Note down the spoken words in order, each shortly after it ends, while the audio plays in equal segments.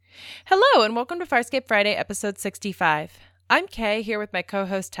Hello, and welcome to Farscape Friday, episode 65. I'm Kay, here with my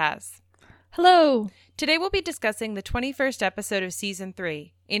co-host Taz. Hello! Today we'll be discussing the 21st episode of Season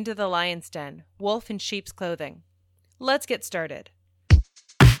 3, Into the Lion's Den, Wolf in Sheep's Clothing. Let's get started.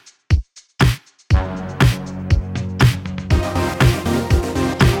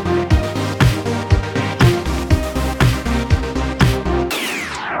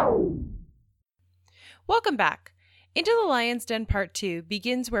 Welcome back. Into the Lion's Den Part 2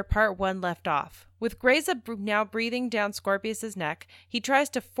 begins where Part 1 left off. With Grayza now breathing down Scorpius' neck, he tries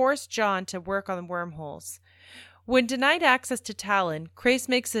to force John to work on the wormholes. When denied access to Talyn, Crais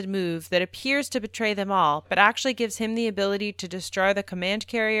makes a move that appears to betray them all, but actually gives him the ability to destroy the command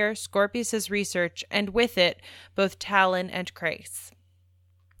carrier, Scorpius' research, and with it, both Talyn and Crais.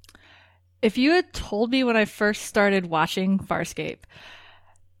 If you had told me when I first started watching Farscape,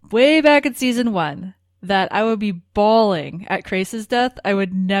 way back in Season 1, that I would be bawling at Crais' death, I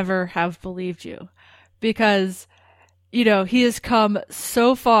would never have believed you. Because, he has come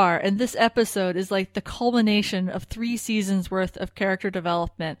so far, and this episode is like the culmination of 3 seasons worth of character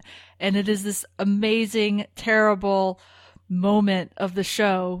development. And it is this amazing, terrible moment of the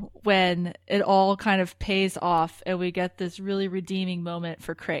show when it all kind of pays off and we get this really redeeming moment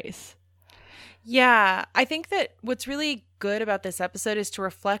for Crais. Yeah, I think that what's really good about this episode is to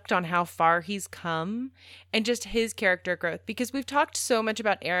reflect on how far he's come and just his character growth, because we've talked so much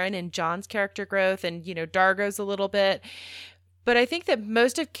about Aaron and John's character growth and, Dargo's a little bit. But I think that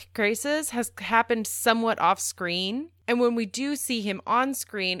most of Crais's has happened somewhat off screen. And when we do see him on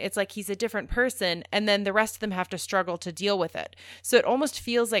screen, it's like he's a different person. And then the rest of them have to struggle to deal with it. So it almost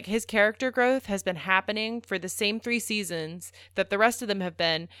feels like his character growth has been happening for the same 3 seasons that the rest of them have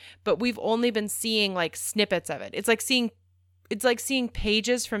been. But we've only been seeing like snippets of it. It's like seeing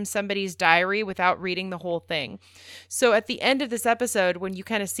pages from somebody's diary without reading the whole thing. So at the end of this episode, when you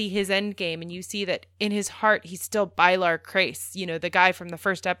kind of see his end game and you see that in his heart, he's still Bylar Crais, the guy from the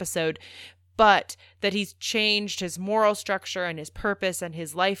first episode, but that he's changed his moral structure and his purpose and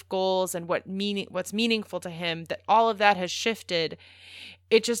his life goals and what's meaningful to him, that all of that has shifted.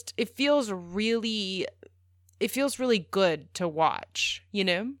 It feels really good to watch,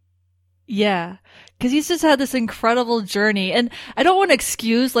 Yeah, because he's just had this incredible journey, and I don't want to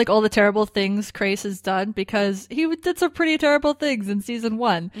excuse all the terrible things Crais has done, because he did some pretty terrible things in Season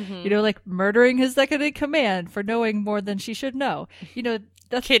 1, like murdering his second in command for knowing more than she should know,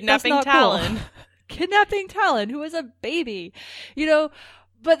 kidnapping that's not Talyn. Cool. Kidnapping Talyn, who was a baby, But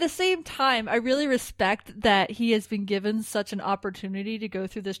at the same time, I really respect that he has been given such an opportunity to go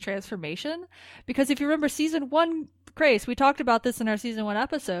through this transformation. Because if you remember Season 1, Crais, we talked about this in our Season 1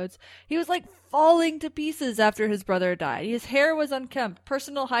 episodes, he was falling to pieces after his brother died. His hair was unkempt.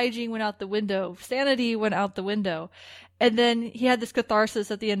 Personal hygiene went out the window. Sanity went out the window. And then he had this catharsis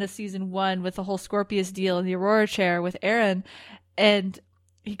at the end of Season 1 with the whole Scorpius deal in the Aurora chair with Aaron. And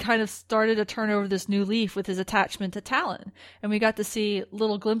he kind of started to turn over this new leaf with his attachment to Talyn. And we got to see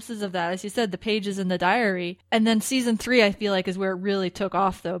little glimpses of that, as you said, the pages in the diary. And then Season 3, I feel like, is where it really took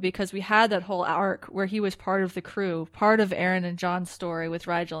off, though, because we had that whole arc where he was part of the crew, part of Aaron and John's story with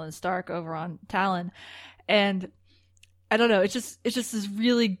Rigel and Stark over on Talyn. And I don't know, it just is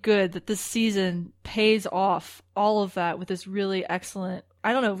really good that this season pays off all of that with this really excellent,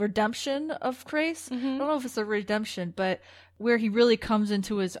 redemption of Crais. Mm-hmm. I don't know if it's a redemption, but where he really comes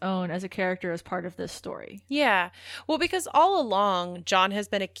into his own as a character as part of this story. Yeah. Well, because all along, John has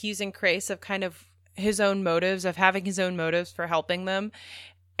been accusing Crais of kind of his own motives, of having his own motives for helping them.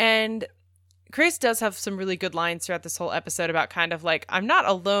 And Crais does have some really good lines throughout this whole episode about kind of I'm not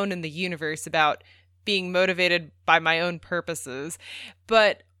alone in the universe about being motivated by my own purposes.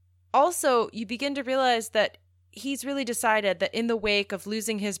 But also, you begin to realize that he's really decided that in the wake of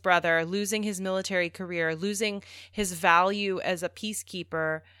losing his brother, losing his military career, losing his value as a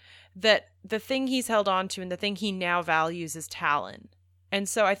peacekeeper, that the thing he's held on to and the thing he now values is Talyn. And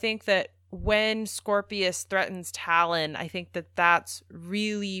so I think that when Scorpius threatens Talyn, I think that that's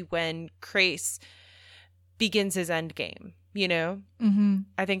really when Crais begins his end game, Mm-hmm.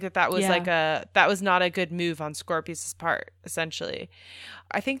 I think that was that was not a good move on Scorpius's part, essentially.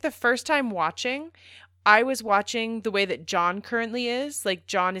 I think the first time watching, I was watching the way that John currently is.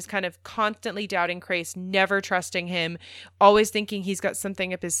 John is kind of constantly doubting Crais, never trusting him, always thinking he's got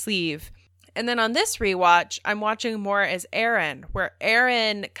something up his sleeve. And then on this rewatch, I'm watching more as Aaron, where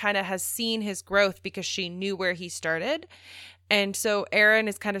Aaron kind of has seen his growth because she knew where he started. And so Aaron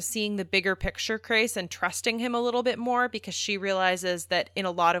is kind of seeing the bigger picture Crais and trusting him a little bit more because she realizes that in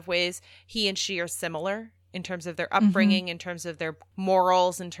a lot of ways, he and she are similar in terms of their upbringing, in terms of their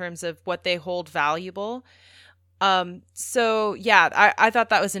morals, in terms of what they hold valuable. So yeah, I thought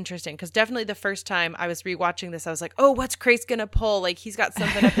that was interesting because definitely the first time I was rewatching this, I was like, oh, what's Crais gonna pull? Like he's got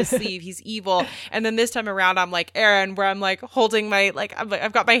something up his sleeve. He's evil. And then this time around, I'm like Aaron, where I'm like holding my, like,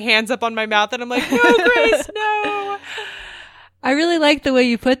 I've got my hands up on my mouth and I'm like, no, Crais, no. I really like the way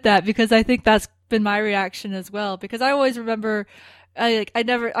you put that because I think that's been my reaction as well. Because I always remember, I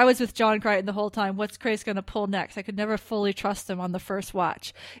was with John Crichton the whole time. What's Crais going to pull next? I could never fully trust him on the first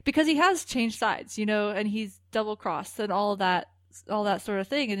watch because he has changed sides, and he's double crossed and all that sort of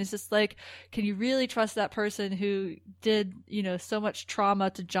thing. And it's just like, can you really trust that person who did, so much trauma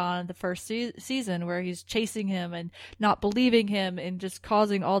to John the first season where he's chasing him and not believing him and just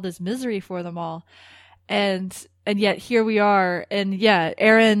causing all this misery for them all. And yet here we are. And yeah,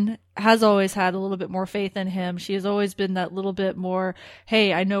 Erin has always had a little bit more faith in him. She has always been that little bit more,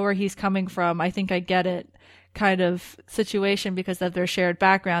 hey, I know where he's coming from. I think I get it kind of situation because of their shared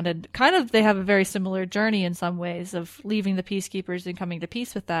background. And kind of they have a very similar journey in some ways of leaving the Peacekeepers and coming to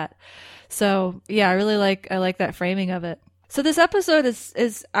peace with that. So yeah, I like that framing of it. So this episode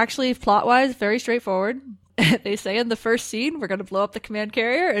is actually plot-wise very straightforward. They say in the first scene, we're going to blow up the command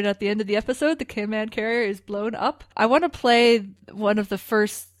carrier. And at the end of the episode, the command carrier is blown up. I want to play one of the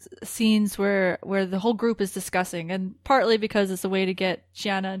first scenes where the whole group is discussing. And partly because it's a way to get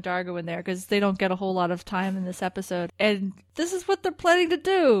Gianna and Dargo in there because they don't get a whole lot of time in this episode. And this is what they're planning to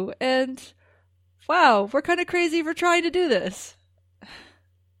do. And wow, we're kind of crazy for trying to do this.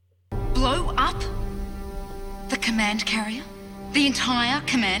 Blow up the command carrier? The entire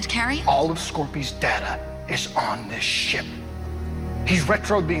command carrier? All of Scorpius' data is on this ship. He's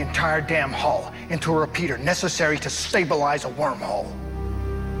retroed the entire damn hull into a repeater necessary to stabilize a wormhole.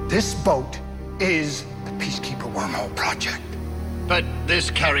 This boat is the Peacekeeper Wormhole Project. But this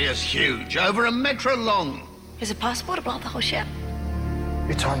carrier's huge, over a metro long. Is it possible to blow up the whole ship?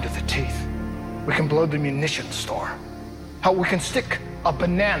 It's armed to the teeth. We can blow the munitions store. How we can stick a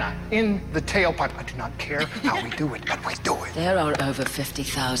banana in the tailpipe. I do not care how we do it, but we do it. There are over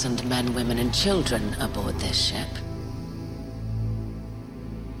 50,000 men, women, and children aboard this ship.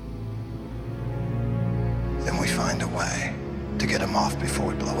 Then we find a way to get them off before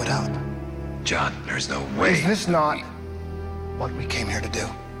we blow it up. John, there's no way. Is this not what we came here to do?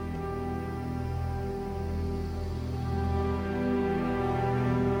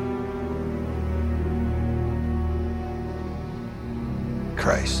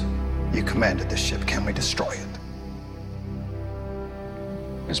 Crais, you commanded this ship. Can we destroy it?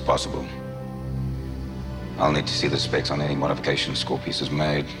 It's possible. I'll need to see the specs on any modifications Scorpius has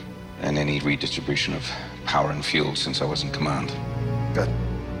made and any redistribution of power and fuel since I was in command. Good.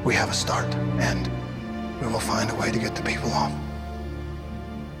 We have a start, and we will find a way to get the people off.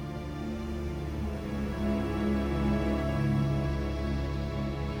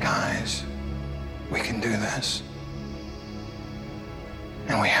 Guys, we can do this.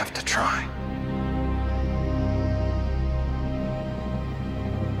 And we have to try.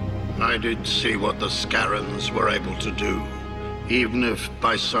 I did see what the Scarans were able to do. Even if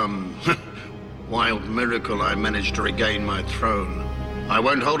by some wild miracle I managed to regain my throne, I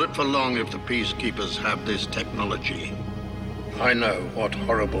won't hold it for long if the Peacekeepers have this technology. I know what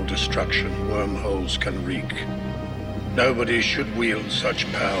horrible destruction wormholes can wreak. Nobody should wield such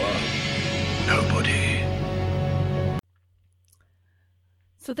power. Nobody.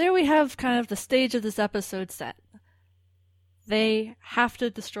 So there we have kind of the stage of this episode set. They have to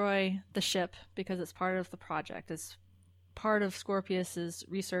destroy the ship because it's part of the project. It's part of Scorpius's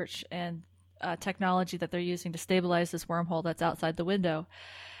research and technology that they're using to stabilize this wormhole that's outside the window.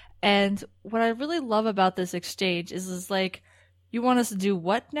 And what I really love about this exchange is like, you want us to do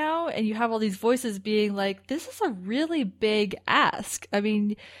what now? And you have all these voices being like, this is a really big ask. I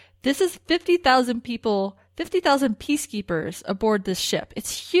mean, this is 50,000 people, 50,000 peacekeepers aboard this ship.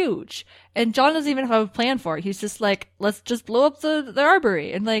 It's huge. And John doesn't even have a plan for it. He's just like, let's just blow up the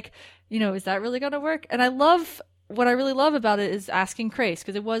arbory. And like, is that really going to work? And what I really love about it is asking Crais,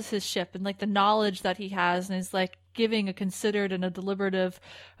 because it was his ship, and like the knowledge that he has, and is like giving a considered and a deliberative,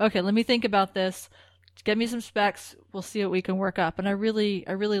 okay, let me think about this. Get me some specs. We'll see what we can work up. And I really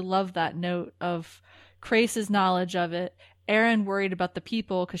love that note of Crais' knowledge of it. Erin worried about the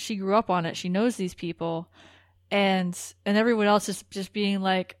people because she grew up on it. She knows these people, and everyone else is just being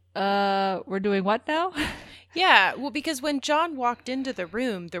like, we're doing what now? Yeah, well, because when John walked into the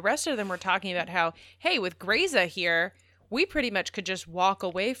room, the rest of them were talking about how, hey, with Grayza here, we pretty much could just walk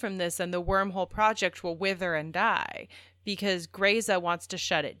away from this and the wormhole project will wither and die because Grayza wants to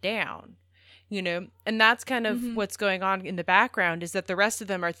shut it down. And that's kind of what's going on in the background, is that the rest of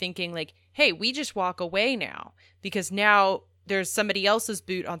them are thinking like, hey, we just walk away now because now there's somebody else's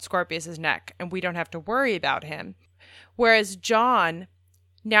boot on Scorpius's neck and we don't have to worry about him. Whereas John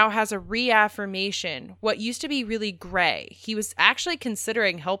now has a reaffirmation. What used to be really gray, he was actually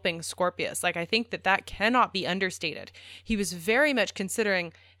considering helping Scorpius. Like, I think that cannot be understated. He was very much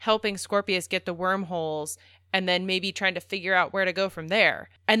considering helping Scorpius get the wormholes and then maybe trying to figure out where to go from there.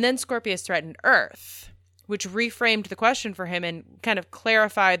 And then Scorpius threatened Earth, which reframed the question for him and kind of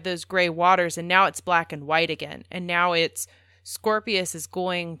clarified those gray waters. And now it's black and white again. And now it's Scorpius is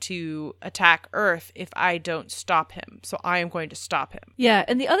going to attack Earth if I don't stop him. So I am going to stop him. Yeah,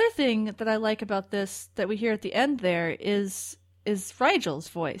 and the other thing that I like about this that we hear at the end there is Rigel's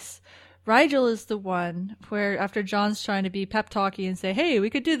voice. Rigel is the one where after John's trying to be pep talky and say, hey, we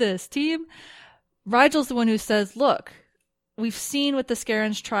could do this, team. Rigel's the one who says, look, we've seen what the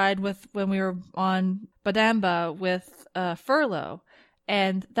Scarens tried with when we were on Badamba with Furlough.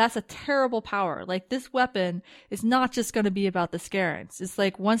 And that's a terrible power. Like, this weapon is not just going to be about the Scarens. It's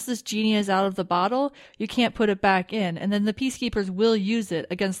like, once this genie is out of the bottle, you can't put it back in. And then the Peacekeepers will use it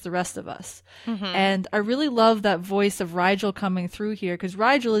against the rest of us. Mm-hmm. And I really love that voice of Rigel coming through here, because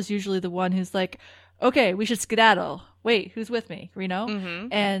Rigel is usually the one who's like, okay, we should skedaddle. Wait, who's with me? You know?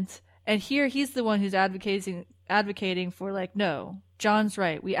 Mm-hmm. And here he's the one who's advocating for, like, no, John's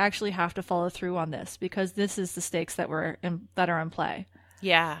right. We actually have to follow through on this because this is the stakes that are in play.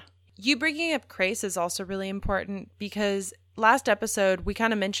 Yeah. You bringing up Crais is also really important because last episode we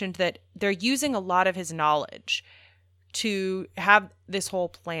kind of mentioned that they're using a lot of his knowledge to have this whole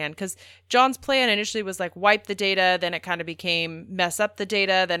plan, because John's plan initially was like wipe the data, then it kind of became mess up the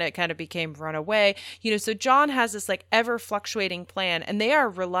data, then it kind of became run away, so John has this like ever fluctuating plan, and they are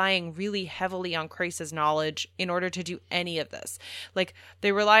relying really heavily on Crais's knowledge in order to do any of this. Like,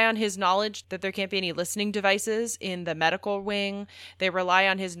 they rely on his knowledge that there can't be any listening devices in the medical wing. They rely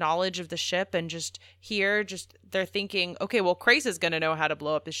on his knowledge of the ship, and they're thinking, okay, well, Crais is going to know how to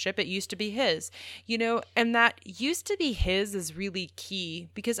blow up his ship. It used to be his, and that used to be his is really key,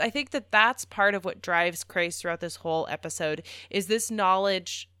 because I think that that's part of what drives Crais throughout this whole episode is this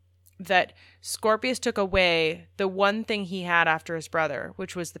knowledge that Scorpius took away the one thing he had after his brother,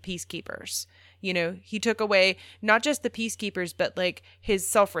 which was the Peacekeepers. He took away not just the Peacekeepers, but like his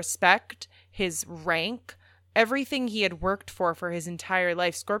self-respect, his rank, everything he had worked for his entire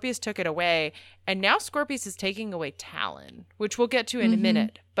life. Scorpius took it away, and now Scorpius is taking away Talyn, which we'll get to in a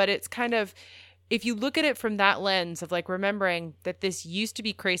minute. But it's kind of, if you look at it from that lens of like remembering that this used to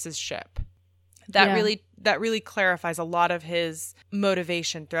be Crais's ship, that really clarifies a lot of his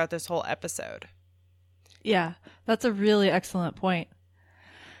motivation throughout this whole episode. Yeah, that's a really excellent point.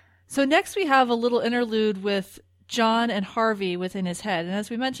 So next we have a little interlude with John and Harvey within his head. And as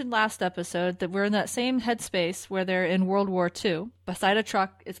we mentioned last episode, that we're in that same headspace where they're in World War II. Beside a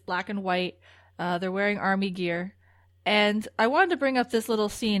truck, it's black and white. They're wearing army gear. And I wanted to bring up this little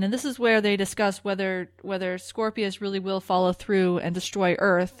scene, and this is where they discuss whether Scorpius really will follow through and destroy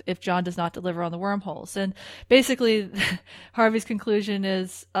Earth if John does not deliver on the wormholes. And basically, Harvey's conclusion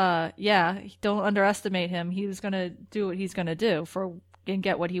is, don't underestimate him. He's going to do what he's going to do and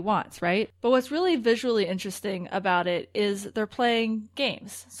get what he wants, right? But what's really visually interesting about it is they're playing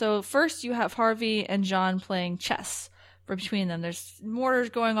games. So first you have Harvey and John playing chess. Between them, there's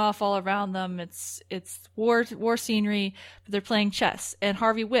mortars going off all around them. It's war scenery, but they're playing chess, and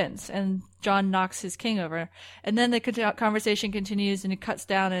Harvey wins, and John knocks his king over. And then the conversation continues, and it cuts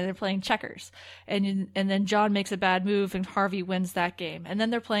down, and they're playing checkers. And then John makes a bad move, and Harvey wins that game. And then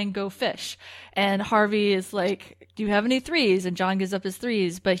they're playing Go Fish, and Harvey is like, "Do you have any threes?" And John gives up his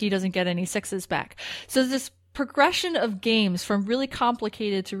threes, but he doesn't get any sixes back. So this progression of games from really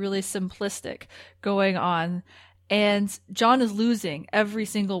complicated to really simplistic going on. And John is losing every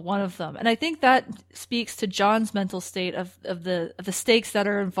single one of them. And I think that speaks to John's mental state of the stakes that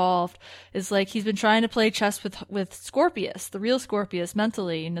are involved. Is like he's been trying to play chess with Scorpius, the real Scorpius,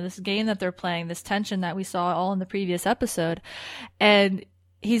 mentally. This game that they're playing, this tension that we saw all in the previous episode. And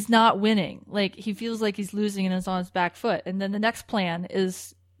he's not winning. Like, he feels like he's losing and is on his back foot. And then the next plan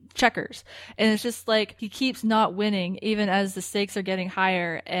is checkers. And it's just like he keeps not winning even as the stakes are getting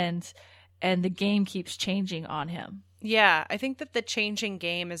higher and the game keeps changing on him. Yeah, I think that the changing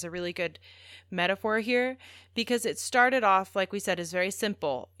game is a really good metaphor here, because it started off, like we said, as very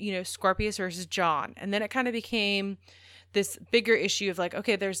simple, Scorpius versus John. And then it kind of became this bigger issue of like,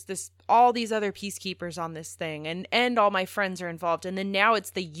 okay, there's all these other peacekeepers on this thing, and all my friends are involved. And then now it's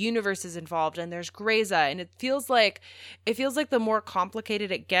the universe is involved, and there's Grayza. And it feels like the more complicated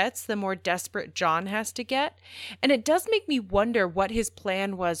it gets, the more desperate John has to get. And it does make me wonder what his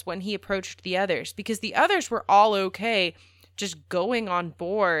plan was when he approached the others, because the others were all okay just going on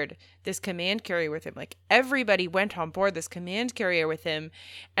board this command carrier with him. Like, everybody went on board this command carrier with him.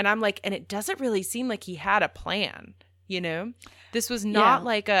 And I'm like, and it doesn't really seem like he had a plan, you know? This was not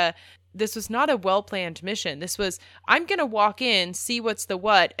this was not a well-planned mission. This was, I'm going to walk in, see what's the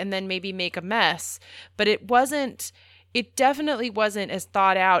what, and then maybe make a mess. But it definitely wasn't as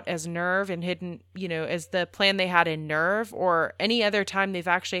thought out as Nerve and hidden, you know, as the plan they had in Nerve or any other time they've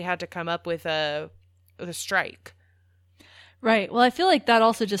actually had to come up with a strike. Right. Well, I feel like that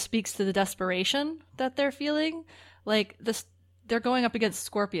also just speaks to the desperation that they're feeling. Like, they're going up against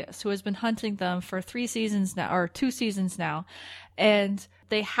Scorpius, who has been hunting them for 2 seasons now. And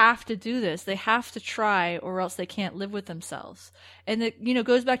they have to do this. They have to try, or else they can't live with themselves. And it, you know,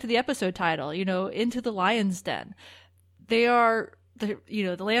 goes back to the episode title, you know, Into the Lion's Den. They are, the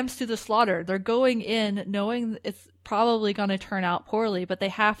lambs to the slaughter. They're going in knowing it's probably going to turn out poorly, but they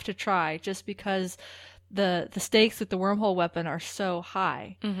have to try just because the stakes with the wormhole weapon are so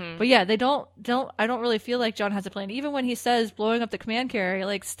high. Mm-hmm. But yeah, I don't really feel like John has a plan. Even when he says blowing up the command carrier,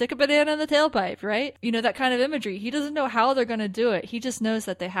 like, stick a banana in the tailpipe, right? You know, that kind of imagery. He doesn't know how they're going to do it. He just knows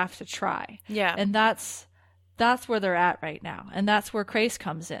that they have to try. Yeah. And that's where they're at right now. And that's where Crais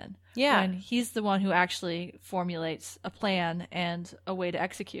comes in. Yeah. And he's the one who actually formulates a plan and a way to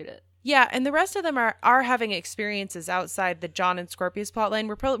execute it. Yeah, and the rest of them are having experiences outside the John and Scorpius plotline.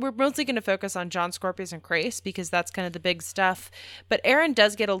 We're mostly going to focus on John, Scorpius, and Crais because that's kind of the big stuff. But Erin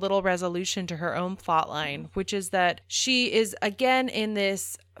does get a little resolution to her own plotline, which is that she is again in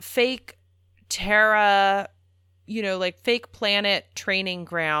this fake Terra, you know, like fake planet training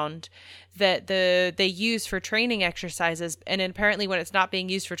ground that they use for training exercises, and apparently when it's not being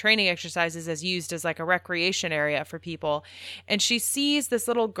used for training exercises, is used as like a recreation area for people. And she sees this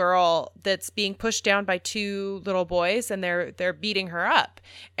little girl that's being pushed down by 2 little boys, and they're beating her up.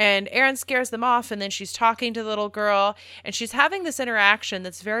 And Erin scares them off, and then she's talking to the little girl, and she's having this interaction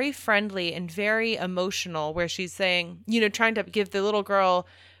that's very friendly and very emotional, where she's saying, you know, trying to give the little girl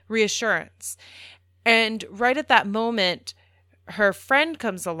reassurance. And right at that moment, her friend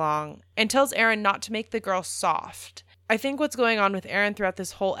comes along and tells Erin not to make the girl soft. I think what's going on with Erin throughout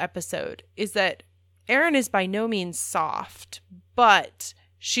this whole episode is that Erin is by no means soft, but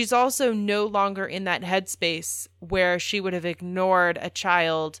she's also no longer in that headspace where she would have ignored a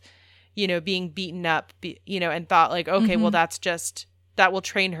child, you know, being beaten up, you know, and thought like, okay, well, that will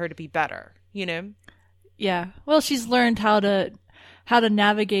train her to be better, you know? Yeah. Well, she's learned how to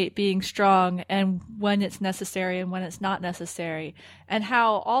navigate being strong and when it's necessary and when it's not necessary, and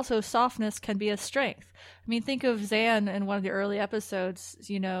how also softness can be a strength. I mean, think of Zan in one of the early episodes.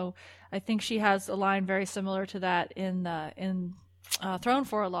 You know, I think she has a line very similar to that in Throne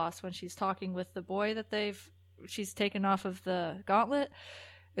for a Loss, when she's talking with the boy that she's taken off of the gauntlet.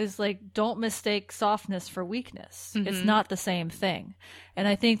 Is like, don't mistake softness for weakness. Mm-hmm. It's not the same thing. And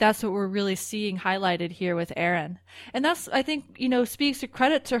I think that's what we're really seeing highlighted here with Erin. And that's, I think, you know, speaks to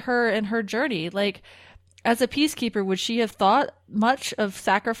credit to her and her journey. Like, as a peacekeeper, would she have thought much of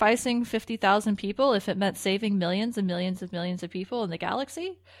sacrificing 50,000 people if it meant saving millions and millions of millions of people in the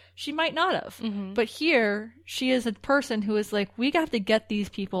galaxy? She might not have. Mm-hmm. But here, she is a person who is like, we got to get these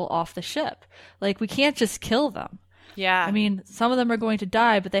people off the ship. Like, we can't just kill them. Yeah. I mean, some of them are going to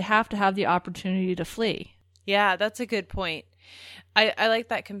die, but they have to have the opportunity to flee. Yeah, that's a good point. I like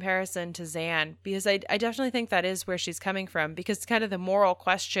that comparison to Zan, because I definitely think that is where she's coming from, because it's kind of the moral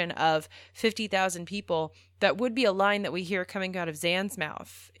question of 50,000 people. That would be a line that we hear coming out of Zan's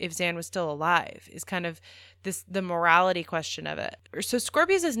mouth if Zan was still alive, is kind of the morality question of it. So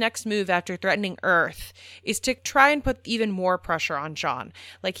Scorpius's next move after threatening Earth is to try and put even more pressure on John.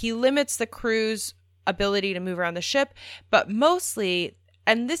 Like, he limits the crew's ability to move around the ship, but mostly,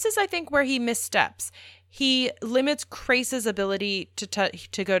 and this is I think where he missteps, he limits Crais' ability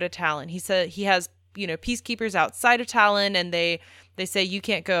to go to Talyn. He said he has, you know, peacekeepers outside of Talyn, and they say you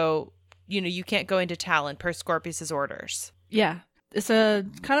can't go into Talyn per Scorpius's orders. Yeah, it's a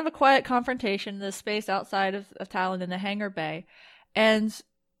kind of a quiet confrontation in the space outside of Talyn in the hangar bay, and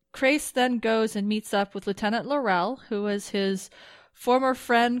Crais then goes and meets up with Lieutenant Laurel, who was his former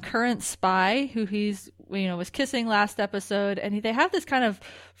friend, current spy, who he's, you know, was kissing last episode. And they have this kind of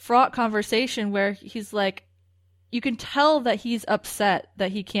fraught conversation where he's like, you can tell that he's upset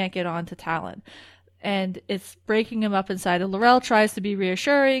that he can't get on to Talyn. And it's breaking him up inside. And Laurel tries to be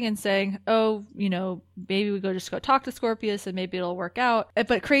reassuring and saying, oh, you know, maybe we just go talk to Scorpius and maybe it'll work out.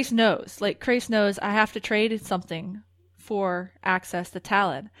 But Crais knows, I have to trade something for access to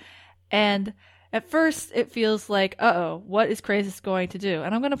Talyn. And at first, it feels like, uh-oh, what is Crais going to do?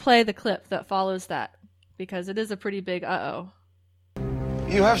 And I'm going to play the clip that follows that, because it is a pretty big uh-oh.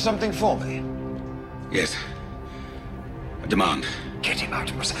 You have something for me? Yes. A Demand. Get him out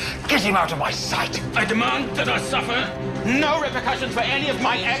of my sight. Get him out of my sight. I demand that I suffer No repercussions for any of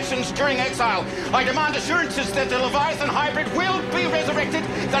my actions during exile. I demand assurances that the Leviathan hybrid will be resurrected,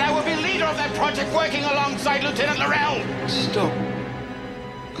 that I will be leader of that project working alongside Lieutenant Laurel. Stop.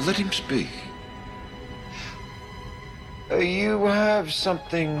 Let him speak. You have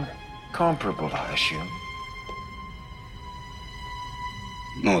something comparable, I assume?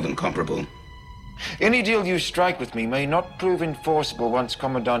 more than comparable. Any deal you strike with me may not prove enforceable once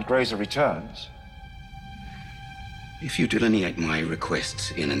Commandant Grazer returns. If you delineate my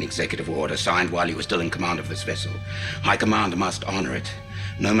requests in an executive order signed while you were still in command of this vessel, High Command must honor it,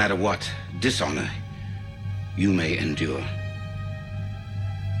 no matter what dishonor you may endure.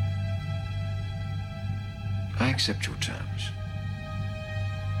 I accept your terms.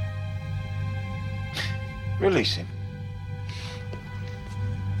 Release him.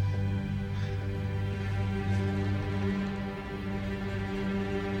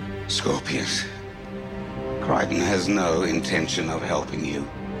 Scorpius, Crichton has no intention of helping you.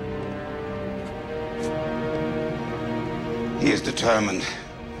 He is determined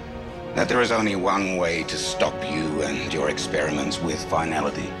that there is only one way to stop you and your experiments with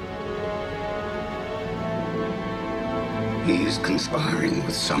finality. He is conspiring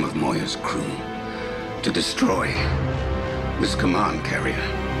with some of Moya's crew to destroy this command carrier.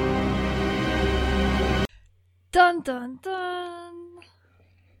 Dun dun dun.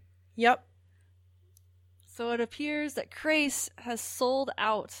 Yep. So it appears that Crais has sold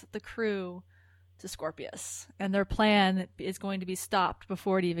out the crew to Scorpius, and their plan is going to be stopped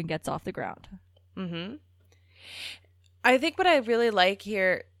before it even gets off the ground. Mm-hmm. I think what I really like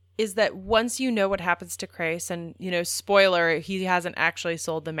here is that once you know what happens to Crais, and, you know, spoiler, he hasn't actually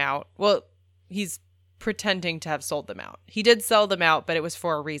sold them out. Well, he's pretending to have sold them out. He did sell them out, but it was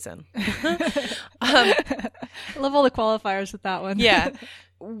for a reason. I love all the qualifiers with that one. Yeah.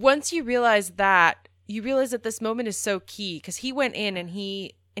 Once you realize that, you realize that this moment is so key, because he went in and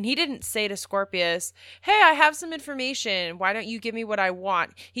he didn't say to Scorpius, hey, I have some information. Why don't you give me what I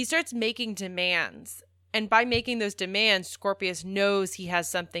want? He starts making demands. And by making those demands, Scorpius knows he has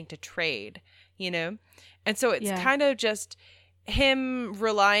something to trade, you know? And so it's kind of just him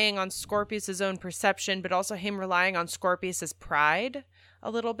relying on Scorpius's own perception, but also him relying on Scorpius's pride a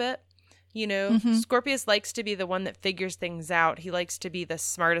little bit. You know, Scorpius likes to be the one that figures things out. He likes to be the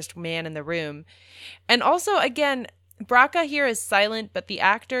smartest man in the room. And also, again, Braca here is silent, but the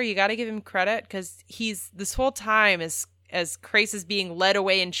actor, you got to give him credit, because he's this whole time as Crais is being led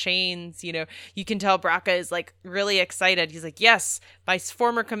away in chains, you know, you can tell Braca is like really excited. He's like, yes, my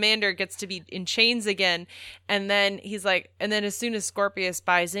former commander gets to be in chains again. And then he's like, and then as soon as Scorpius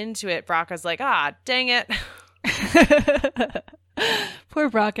buys into it, Braca's like, dang it. Poor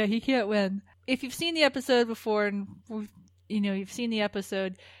Braca, he can't win. If you've seen the episode before, and you've seen the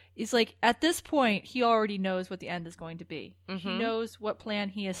episode, it's like at this point he already knows what the end is going to be. He knows what plan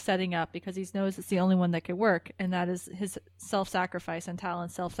he is setting up, because he knows it's the only one that can work, and that is his self-sacrifice and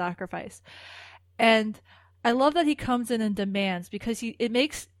Talyn's self-sacrifice. And I love that he comes in and demands, because it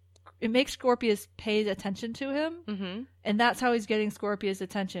makes Scorpius pay attention to him, and that's how he's getting Scorpius'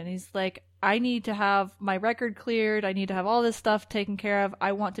 attention. He's like, I need to have my record cleared. I need to have all this stuff taken care of.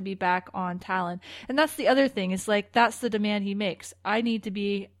 I want to be back on Talyn. And that's the other thing. It's like, that's the demand he makes. I need to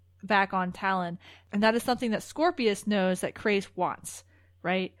be back on Talyn. And that is something that Scorpius knows that Crais wants,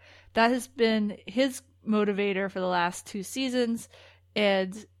 right? That has been his motivator for the last 2 seasons.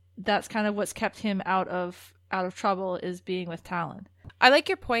 And that's kind of what's kept him out of trouble, is being with Talyn. I like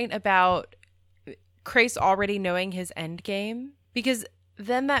your point about Crais already knowing his end game, because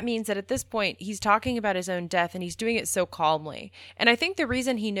then that means that at this point he's talking about his own death, and he's doing it so calmly. And I think the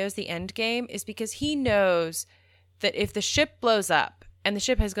reason he knows the end game is because he knows that if the ship blows up, and the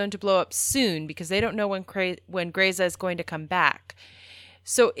ship is going to blow up soon, because they don't know when Graza is going to come back.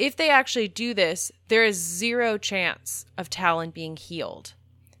 So if they actually do this, there is 0 chance of Talyn being healed,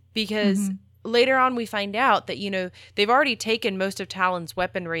 because later on we find out that, you know, they've already taken most of Talyn's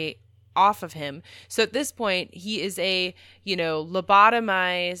weaponry off of him. So at this point, he is a, you know,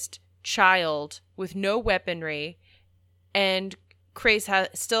 lobotomized child with no weaponry, and Crais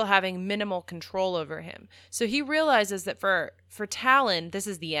still having minimal control over him. So he realizes that for Talyn, this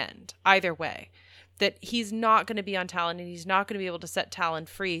is the end, either way. That he's not going to be on Talyn, and he's not going to be able to set Talyn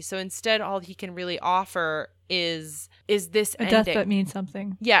free. So instead, all he can really offer is this a ending. death that means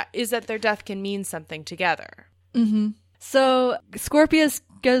something. Yeah, is that their death can mean something together. So Scorpius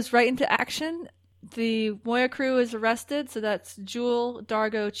goes right into action. The Moya crew is arrested, so that's Jewel,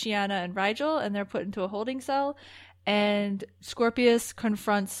 Dargo, Chiana, and Rigel, and they're put into a holding cell. And Scorpius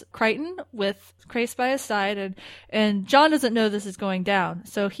confronts Crichton with Crais by his side, and John doesn't know this is going down.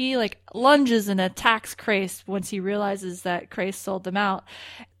 So he lunges and attacks Crais once he realizes that Crais sold them out.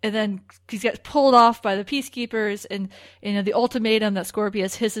 And then he gets pulled off by the peacekeepers, and the ultimatum that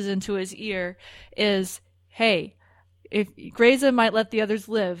Scorpius hisses into his ear is, hey, if Grayza might let the others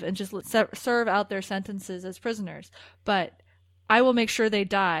live and just serve out their sentences as prisoners, but I will make sure they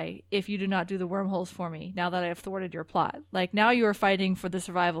die if you do not do the wormholes for me, now that I have thwarted your plot. Now you are fighting for the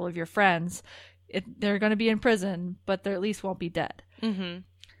survival of your friends. They're going to be in prison, but they at least won't be dead. Mm-hmm.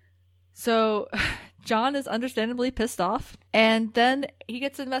 So John is understandably pissed off, and then he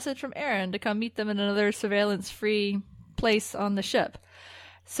gets a message from Aaron to come meet them in another surveillance-free place on the ship.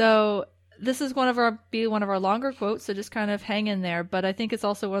 So this is one of our longer quotes, so just kind of hang in there, but I think it's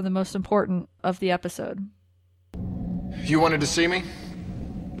also one of the most important of the episode. You wanted to see me?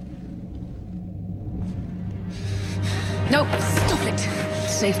 No, stop it.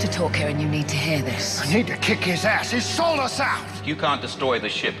 It's safe to talk here, and you need to hear this. I need to kick his ass. He sold us out. You can't destroy the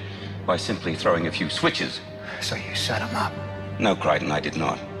ship by simply throwing a few switches. So you set him up? No, Crichton, I did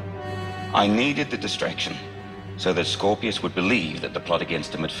not. I needed the distraction so that Scorpius would believe that the plot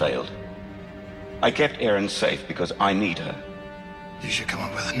against him had failed. I kept Erin safe because I need her. You should come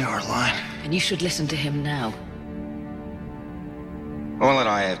up with a newer line. And you should listen to him now. All that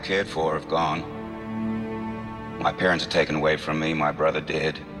I have cared for have gone. My parents are taken away from me, my brother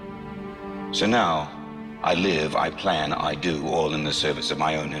dead. So now, I live, I plan, I do, all in the service of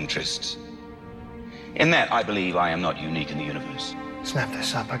my own interests. In that, I believe I am not unique in the universe. Snap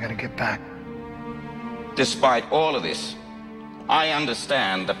this up, I gotta get back. Despite all of this, I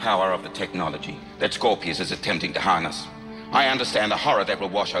understand the power of the technology that Scorpius is attempting to harness. I understand the horror that will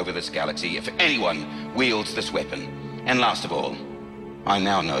wash over this galaxy if anyone wields this weapon. And last of all, I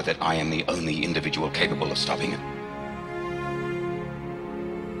now know that I am the only individual capable of stopping it.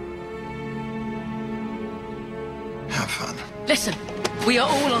 Have fun. Listen, we are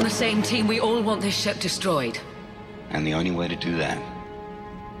all on the same team. We all want this ship destroyed. And the only way to do that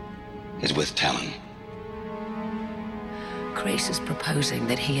is with Talyn. Crais is proposing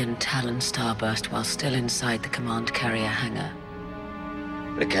that he and Talyn starburst while still inside the command carrier hangar.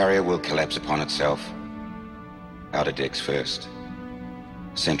 The carrier will collapse upon itself. Outer decks first.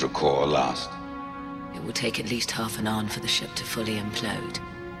 Central core last. It will take at least half an hour for the ship to fully implode.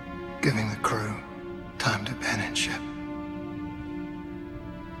 Giving the crew time to abandon ship.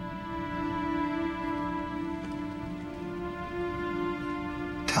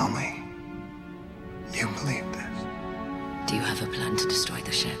 Tell me, you believe this? Do you have a plan to destroy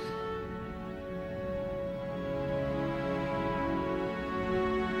the ship?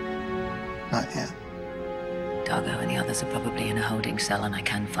 Not yet. Dargo and the others are probably in a holding cell, and I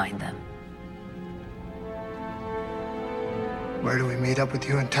can find them. Where do we meet up with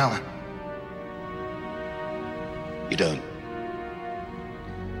you and Talyn? You don't.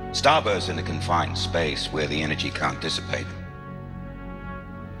 Starburst's in a confined space where the energy can't dissipate.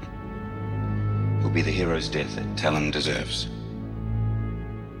 It will be the hero's death that Talyn deserves.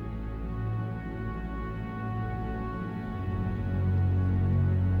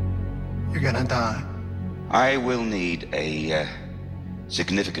 You're gonna die. I will need a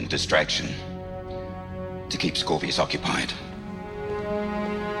significant distraction to keep Scorpius occupied.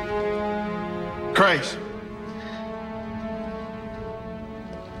 Crais.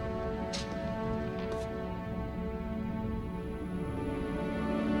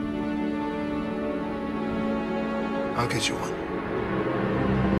 I'll get you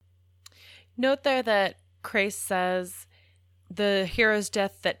one. Note there that Crais says the hero's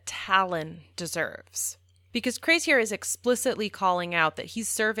death that Talyn deserves. Because Crais here is explicitly calling out that he's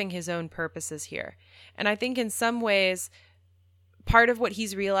serving his own purposes here. And I think in some ways, part of what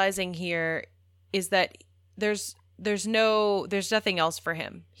he's realizing here is that there's nothing else for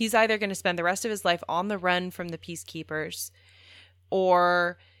him. He's either going to spend the rest of his life on the run from the peacekeepers,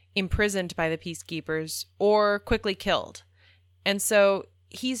 or imprisoned by the peacekeepers, or quickly killed. And so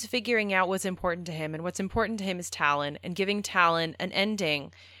he's figuring out what's important to him, and what's important to him is Talyn, and giving Talyn an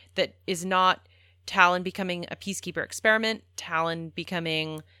ending that is not Talyn becoming a peacekeeper experiment, Talyn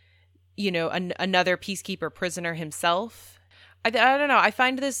becoming, another peacekeeper prisoner himself. I don't know. I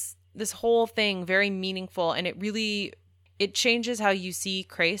find this whole thing very meaningful, and it changes how you see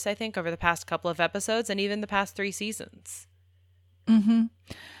Crais, I think, over the past couple of episodes and even the past 3 seasons. Mm-hmm.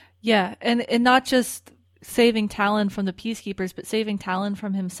 Yeah, and not just saving Talyn from the peacekeepers, but saving Talyn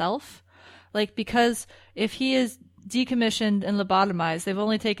from himself. Because if he is decommissioned and lobotomized. They've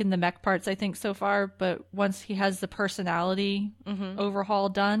only taken the mech parts, I think, so far, but once he has the personality overhaul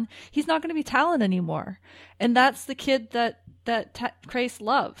done, he's not going to be Talyn anymore. And that's the kid that Crais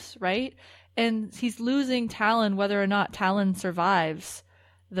loves, right? And he's losing Talyn whether or not Talyn survives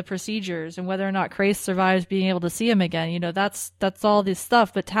the procedures and whether or not Crais survives being able to see him again. You know, that's all this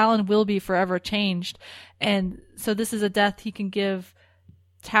stuff, but Talyn will be forever changed. And so this is a death he can give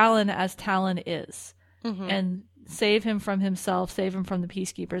Talyn as Talyn is. And save him from himself, save him from the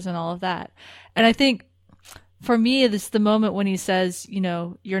Peacekeepers and all of that. And I think for me, this is the moment when he says, you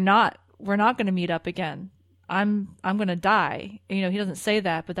know, we're not going to meet up again. I'm going to die. You know, he doesn't say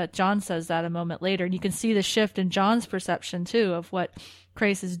that, but that John says that a moment later. And you can see the shift in John's perception too of what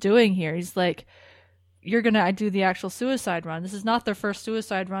Crais is doing here. He's like, you're going to do the actual suicide run. This is not their first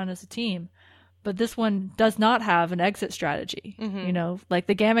suicide run as a team. But this one does not have an exit strategy. You know, like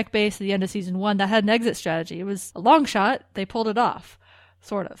the Gammak base at the end of season 1, that had an exit strategy. It was a long shot. They pulled it off,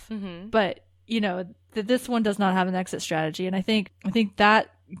 sort of. But, you know, this one does not have an exit strategy. And I think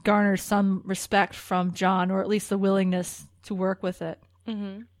that garners some respect from John, or at least the willingness to work with it.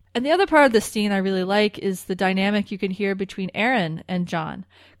 And the other part of this scene I really like is the dynamic you can hear between Aeryn and John.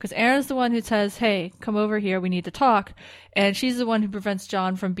 Because Erin's the one who says, hey, come over here, we need to talk. And she's the one who prevents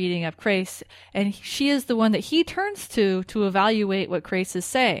John from beating up Crais. And she is the one that he turns to evaluate what Crais is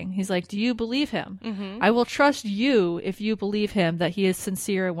saying. He's like, do you believe him? I will trust you if you believe him that he is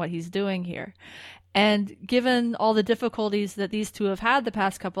sincere in what he's doing here. And given all the difficulties that these two have had the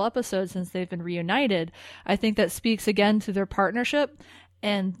past couple episodes since they've been reunited, I think that speaks again to their partnership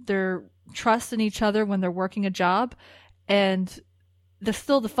and their trust in each other when they're working a job, and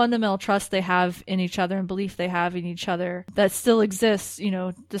still the fundamental trust they have in each other and belief they have in each other that still exists, you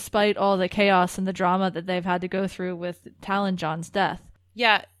know, despite all the chaos and the drama that they've had to go through with Talyn John's death.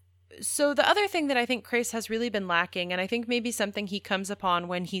 Yeah. So the other thing that I think Crais has really been lacking, and I think maybe something he comes upon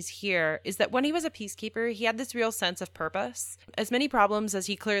when he's here, is that when he was a peacekeeper, he had this real sense of purpose. As many problems as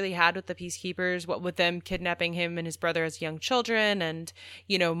he clearly had with the peacekeepers, what with them kidnapping him and his brother as young children and,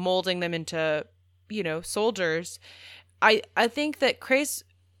 you know, molding them into, you know, soldiers, I think that Crais's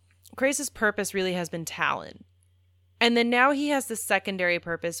purpose really has been Talyn. And then now he has the secondary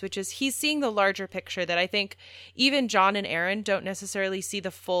purpose, which is he's seeing the larger picture that I think even John and Aeryn don't necessarily see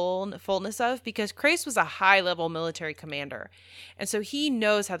the fullness of, because Crais was a high-level military commander. And so he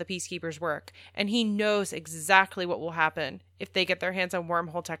knows how the Peacekeepers work, and he knows exactly what will happen if they get their hands on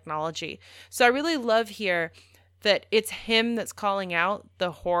wormhole technology. So I really love here that it's him that's calling out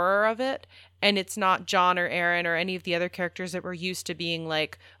the horror of it, and it's not John or Aeryn or any of the other characters that were used to being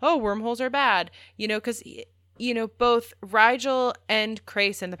like, oh, wormholes are bad, you know, because... You know, both Rygel and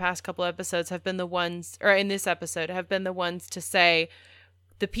Crais in the past couple episodes have been the ones, or in this episode, have been the ones to say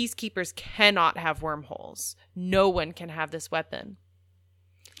the Peacekeepers cannot have wormholes. No one can have this weapon.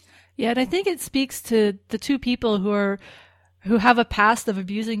 Yeah, and I think it speaks to the two people who have a past of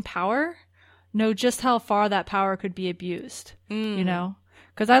abusing power, know just how far that power could be abused, you know?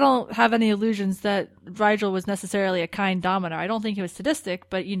 Because I don't have any illusions that Rygel was necessarily a kind dominator. I don't think he was sadistic,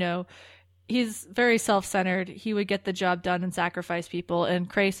 but, you know, he's very self-centered. He would get the job done and sacrifice people. And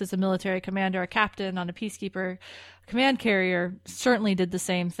Crais, as a military commander, a captain on a peacekeeper command carrier, certainly did the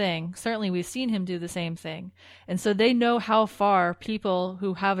same thing. Certainly we've seen him do the same thing. And so they know how far people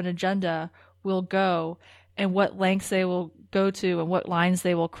who have an agenda will go and what lengths they will go to and what lines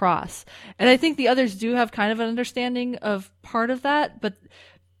they will cross. And I think the others do have kind of an understanding of part of that, but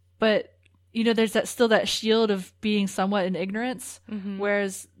you know, there's still that shield of being somewhat in ignorance,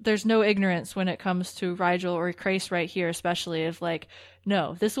 whereas there's no ignorance when it comes to Rygel or Crais right here, especially of like,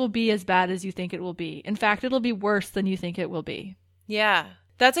 no, this will be as bad as you think it will be. In fact, it'll be worse than you think it will be. Yeah,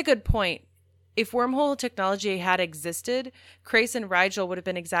 that's a good point. If wormhole technology had existed, Crais and Rygel would have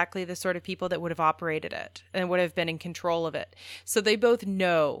been exactly the sort of people that would have operated it and would have been in control of it. So they both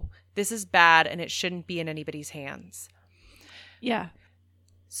know this is bad and it shouldn't be in anybody's hands. Yeah.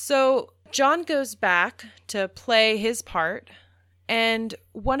 So John goes back to play his part, and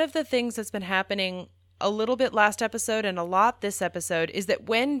one of the things that's been happening a little bit last episode and a lot this episode is that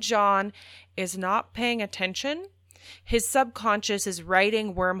when John is not paying attention, his subconscious is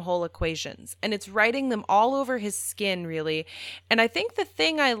writing wormhole equations, and it's writing them all over his skin, really. And I think the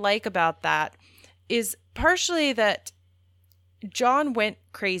thing I like about that is partially that John went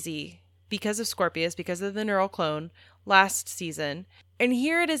crazy because of Scorpius, because of the neural clone last season. And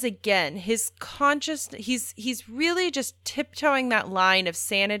here it is again, his he's really just tiptoeing that line of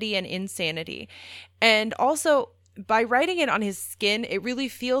sanity and insanity. And also, by writing it on his skin, it really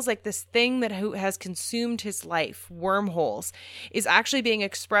feels like this thing that has consumed his life, wormholes, is actually being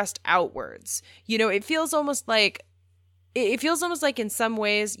expressed outwards. You know, it feels almost like it feels almost like in some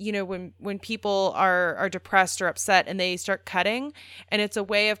ways, you know, when people are depressed or upset and they start cutting, and it's a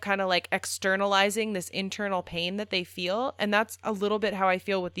way of kind of like externalizing this internal pain that they feel. And that's a little bit how I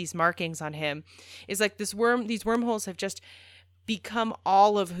feel with these markings on him, is like these wormholes have just become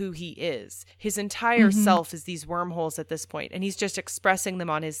all of who he is. His entire self is these wormholes at this point, and he's just expressing them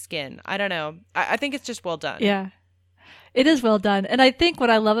on his skin. I don't know. I think it's just well done. Yeah. It is well done. And I think what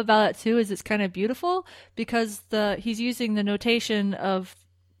I love about it too is it's kind of beautiful because he's using the notation of,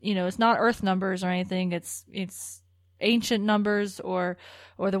 you know, it's not Earth numbers or anything. It's ancient numbers or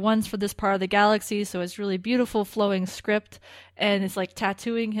the ones for this part of the galaxy. So it's really beautiful flowing script, and it's like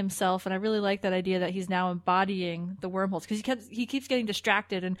tattooing himself. And I really like that idea that he's now embodying the wormholes, because he keeps getting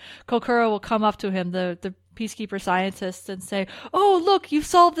distracted, and Kokura will come up to him, the peacekeeper scientist, and say, "Oh, look, you've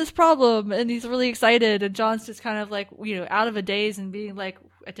solved this problem." And he's really excited. And John's just kind of like, you know, out of a daze and being like,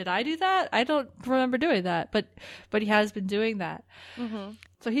 "Did I do that? I don't remember doing that." But he has been doing that. Mm-hmm.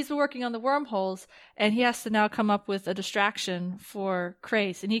 So he's been working on the wormholes, and he has to now come up with a distraction for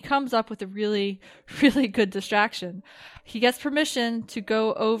Crais. And he comes up with a really, really good distraction. He gets permission to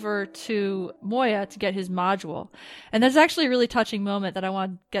go over to Moya to get his module. And there's actually a really touching moment that I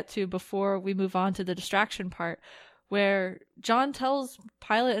want to get to before we move on to the distraction part, where John tells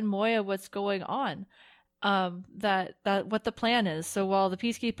Pilot and Moya what's going on. That what the plan is. So while the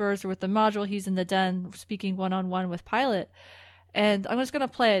peacekeepers are with the module, he's in the den speaking one-on-one with Pilot. And I'm just going to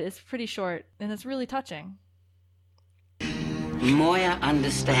play it. It's pretty short, and it's really touching. Moya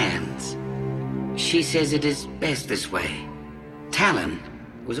understands. She says it is best this way. Talyn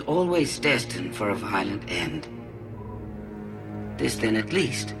was always destined for a violent end. This then at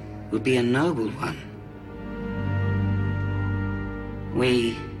least would be a noble one.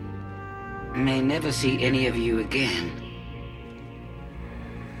 We may never see any of you again.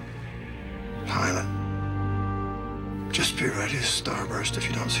 Pilot, just be ready to starburst if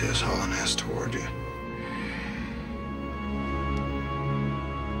you don't see us hauling ass toward you.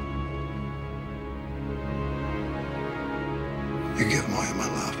 You give Moya my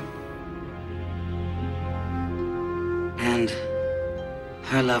love. And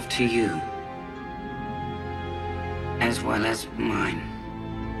her love to you, as well as mine.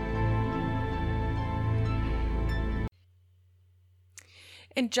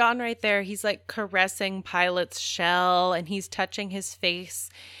 And John right there, he's like caressing Pilot's shell, and he's touching his face.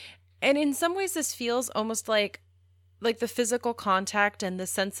 And in some ways this feels almost like the physical contact and the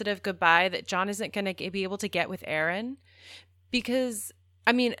sensitive goodbye that John isn't going to be able to get with Aaron. Because,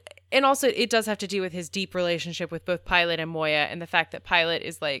 I mean, and also it does have to do with his deep relationship with both Pilot and Moya, and the fact that Pilot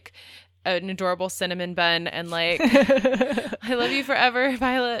is like an adorable cinnamon bun and like, I love you forever,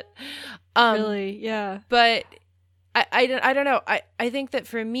 Pilot. Really, yeah. But I don't know. I think that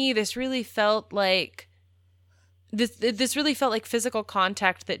for me, this really felt like this really felt like physical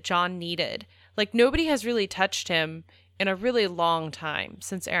contact that John needed. Like nobody has really touched him in a really long time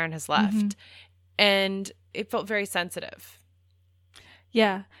since Aaron has left. Mm-hmm. And it felt very sensitive.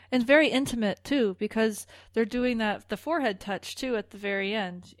 Yeah, and very intimate too, because they're doing the forehead touch too at the very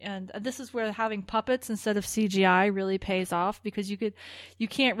end. And this is where having puppets instead of CGI really pays off, because you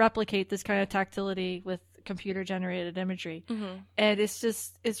can't replicate this kind of tactility with computer generated imagery. Mm-hmm. And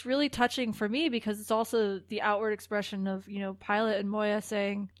it's really touching for me, because it's also the outward expression of, you know, Pilot and Moya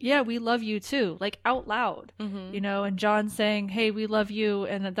saying, "Yeah, we love you too," like out loud. Mm-hmm. You know, and John saying, "Hey, we love you,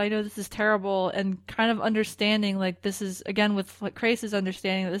 and I know this is terrible," and kind of understanding, like, this is again with what Crais is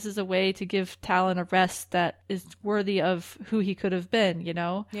understanding, that this is a way to give Talyn a rest that is worthy of who he could have been, you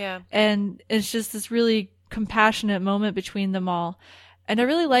know? Yeah. And it's just this really compassionate moment between them all. And I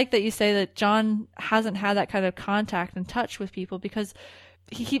really like that you say that John hasn't had that kind of contact and touch with people, because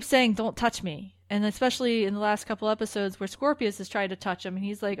he keeps saying, "Don't touch me." And especially in the last couple episodes where Scorpius has tried to touch him, and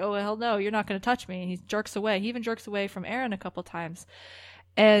he's like, "Oh, hell no, you're not going to touch me." And he jerks away. He even jerks away from Aaron a couple times.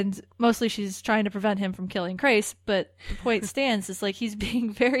 And mostly she's trying to prevent him from killing Crais. But the point stands, is like he's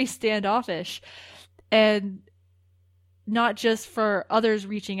being very standoffish. And not just for others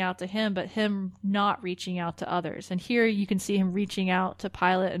reaching out to him, but him not reaching out to others. And here you can see him reaching out to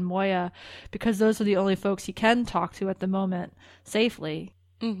Pilot and Moya, because those are the only folks he can talk to at the moment safely.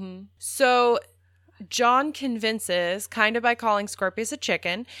 Mm-hmm. So John convinces, kind of by calling Scorpius a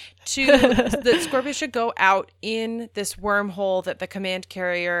chicken, that Scorpius should go out in this wormhole that the command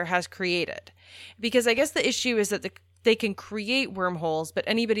carrier has created. Because I guess the issue is that they can create wormholes, but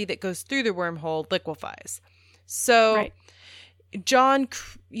anybody that goes through the wormhole liquefies. So right. John,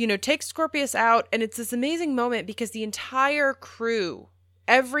 you know, takes Scorpius out, and it's this amazing moment because the entire crew,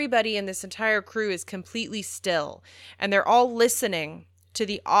 everybody in this entire crew is completely still, and they're all listening to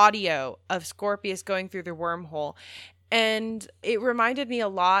the audio of Scorpius going through the wormhole. And it reminded me a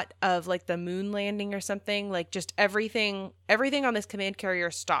lot of like the moon landing or something, like just everything on this command carrier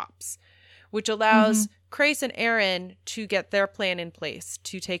stops, which allows Crais and Aaron to get their plan in place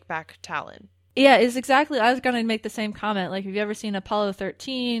to take back Talyn. Yeah, it's exactly. I was going to make the same comment. Like, have you ever seen Apollo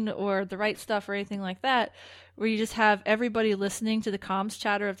 13 or The Right Stuff or anything like that, where you just have everybody listening to the comms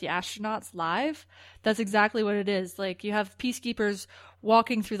chatter of the astronauts live? That's exactly what it is. Like, you have peacekeepers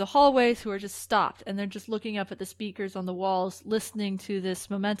walking through the hallways who are just stopped, and they're just looking up at the speakers on the walls, listening to this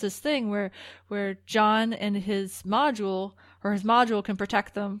momentous thing where John and his module can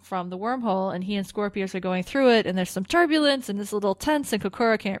protect them from the wormhole, and he and Scorpius are going through it, and there's some turbulence, and it's a little tense, and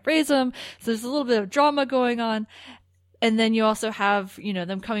Kokora can't raise them, so there's a little bit of drama going on. And then you also have,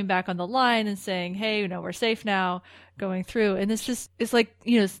 them coming back on the line and saying, hey, we're safe now, going through. And it's like,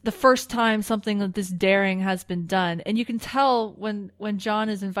 the first time something of this daring has been done. And you can tell when John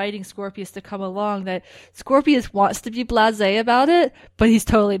is inviting Scorpius to come along that Scorpius wants to be blasé about it, but he's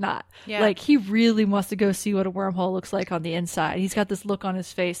totally not. Yeah. Like, he really wants to go see what a wormhole looks like on the inside. He's got this look on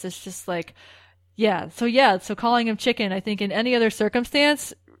his face that's just like, so calling him chicken, I think in any other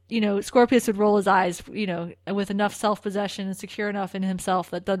circumstance, Scorpius would roll his eyes, with enough self-possession and secure enough in himself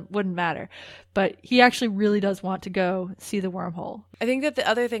that wouldn't matter. But he actually really does want to go see the wormhole. I think that the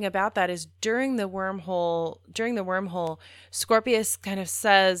other thing about that is during the wormhole, Scorpius kind of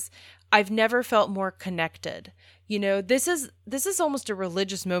says, I've never felt more connected. This is almost a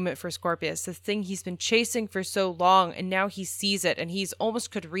religious moment for Scorpius, the thing he's been chasing for so long, and now he sees it and he's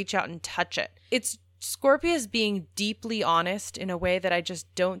almost could reach out and touch it. It's Scorpius being deeply honest in a way that I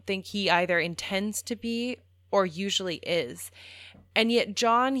just don't think he either intends to be or usually is. And yet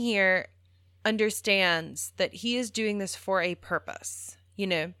John here understands that he is doing this for a purpose.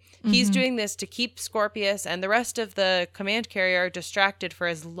 He's doing this to keep Scorpius and the rest of the command carrier distracted for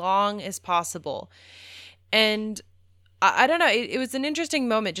as long as possible. And I don't know, it was an interesting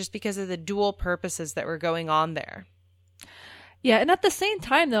moment just because of the dual purposes that were going on there. Yeah, and at the same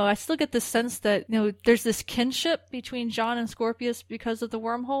time, though, I still get the sense that, there's this kinship between John and Scorpius because of the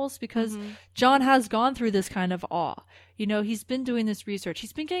wormholes, because John has gone through this kind of awe. He's been doing this research.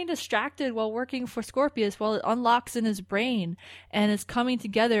 He's been getting distracted while working for Scorpius while it unlocks in his brain and it's coming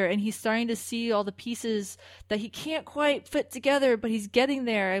together, and he's starting to see all the pieces that he can't quite fit together, but he's getting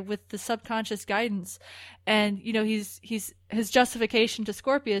there with the subconscious guidance. And, his justification to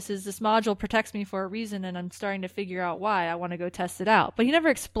Scorpius is this module protects me for a reason, and I'm starting to figure out why. I want to go test it out. But he never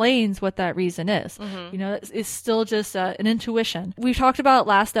explains what that reason is. It's still just an intuition. We talked about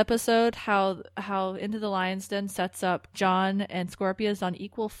last episode how Into the Lion's Den sets up John and Scorpius on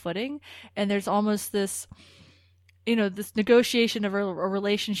equal footing, and there's almost this, this negotiation of a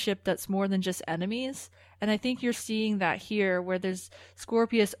relationship that's more than just enemies. And I think you're seeing that here, where there's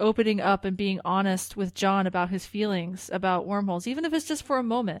Scorpius opening up and being honest with John about his feelings about wormholes, even if it's just for a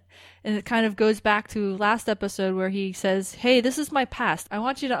moment. And it kind of goes back to last episode where he says, hey, this is my past. I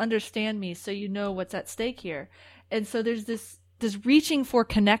want you to understand me so you know what's at stake here. And so there's this reaching for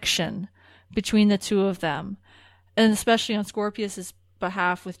connection between the two of them, and especially on Scorpius's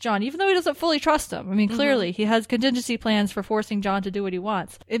behalf with John, even though he doesn't fully trust him. I mean, clearly he has contingency plans for forcing John to do what he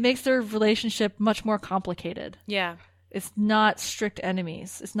wants. It makes their relationship much more complicated. Yeah. It's not strict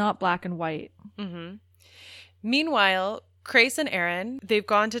enemies. It's not black and white. Meanwhile, Crais and Aaron, they've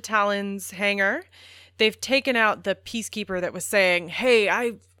gone to Talyn's hangar. They've taken out the peacekeeper that was saying, hey,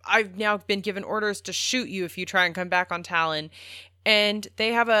 I've now been given orders to shoot you if you try and come back on Talyn. And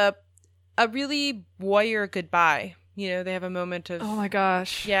they have a really warrior goodbye. They have a moment of... Oh my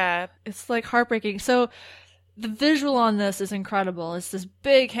gosh. Yeah. It's like heartbreaking. So the visual on this is incredible. It's this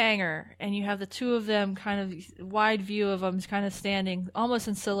big hangar, and you have the two of them kind of wide view of them kind of standing almost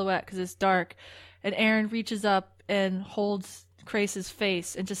in silhouette because it's dark. And Aaron reaches up and holds Crais'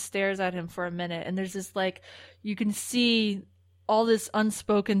 face and just stares at him for a minute. And there's this you can see all this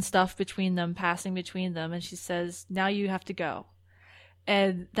unspoken stuff between them, passing between them. And she says, now you have to go.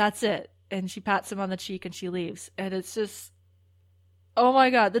 And that's it. And she pats him on the cheek and she leaves. And it's just, oh my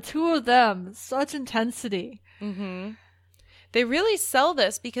God, the two of them, such intensity. They really sell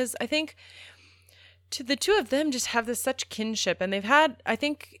this because I think the two of them just have this such kinship. And they've had, I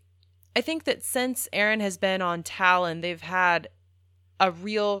think that since Aaron has been on Talyn, they've had a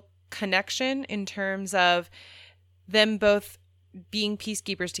real connection in terms of them both being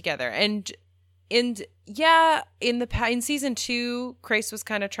peacekeepers together. And in season 2, Crais was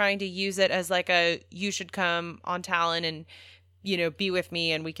kind of trying to use it as you should come on Talyn and, be with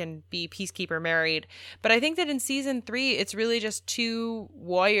me and we can be peacekeeper married. But I think that in season 3, it's really just two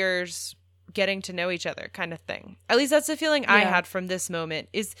warriors getting to know each other kind of thing. At least that's the feeling I had from this moment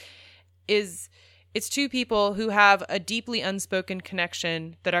is It's two people who have a deeply unspoken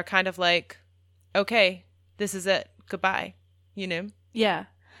connection that are kind of like, okay, this is it. Goodbye. You know? Yeah.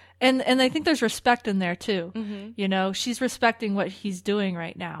 And I think there's respect in there too. Mm-hmm. You know, she's respecting what he's doing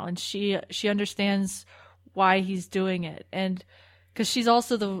right now, and she understands why he's doing it. And because she's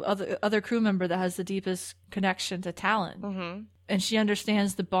also the other crew member that has the deepest connection to Talyn. Mm-hmm. And she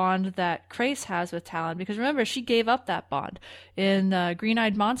understands the bond that Crais has with Talyn, because remember, she gave up that bond in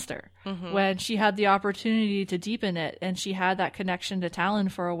Green-Eyed Monster when she had the opportunity to deepen it, and she had that connection to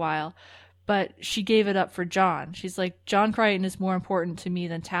Talyn for a while, but she gave it up for John. She's like, John Crichton is more important to me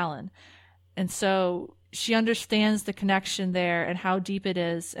than Talyn. And so she understands the connection there and how deep it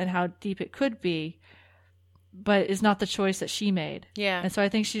is and how deep it could be, but is not the choice that she made. Yeah. And so I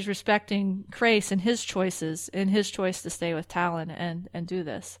think she's respecting Crais and his choices and his choice to stay with Talyn and do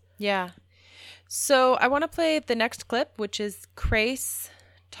this. Yeah. So I want to play the next clip, which is Crais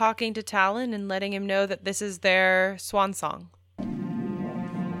talking to Talyn and letting him know that this is their swan song.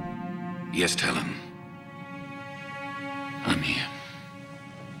 Yes, Talyn. I'm here.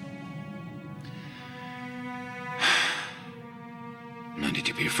 No need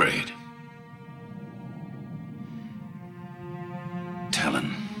to be afraid.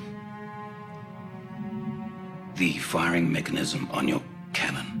 Talyn, the firing mechanism on your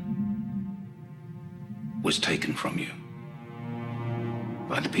cannon was taken from you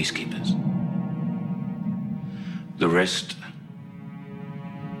by the Peacekeepers. The rest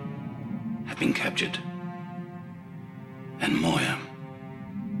have been captured. And Moya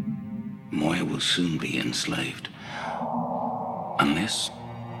will soon be enslaved. Unless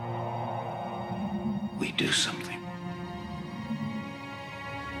we do something.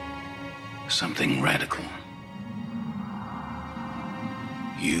 Something radical.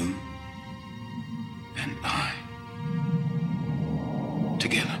 You and I.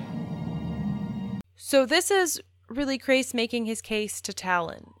 Together. So this is really Crais making his case to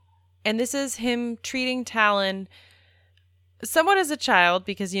Talyn. And this is him treating Talyn somewhat as a child,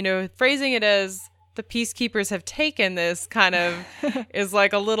 because, you know, phrasing it as the Peacekeepers have taken this kind of is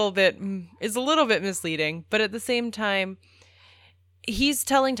like a little bit misleading. But at the same time, he's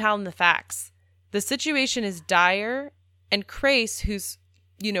telling Talyn the facts. The situation is dire, and Crais, who's,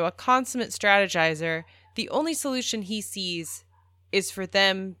 you know, a consummate strategizer, the only solution he sees is for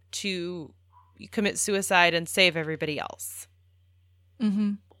them to commit suicide and save everybody else.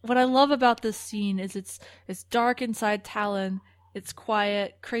 Mm-hmm. What I love about this scene is it's dark inside Talyn, it's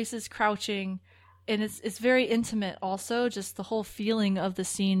quiet, Crais is crouching, and it's very intimate also, just the whole feeling of the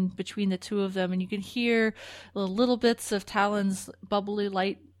scene between the two of them, and you can hear the little bits of Talyn's bubbly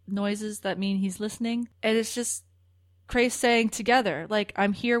light noises that mean he's listening, and it's just Crais saying together, like,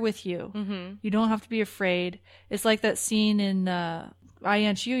 I'm here with you. Mm-hmm. You don't have to be afraid. It's like that scene in I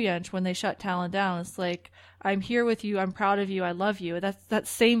Yench You Yench when they shut Talyn down. It's like, I'm here with you. I'm proud of you. I love you. That's that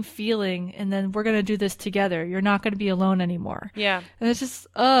same feeling. And then we're going to do this together. You're not going to be alone anymore. Yeah. And it just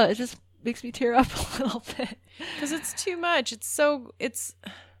makes me tear up a little bit. Because it's too much.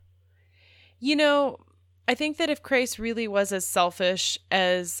 You know, I think that if Crais really was as selfish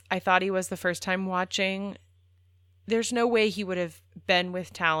as I thought he was the first time watching, there's no way he would have been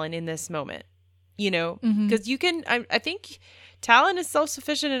with Talyn in this moment. You know, because you can, I think Talyn is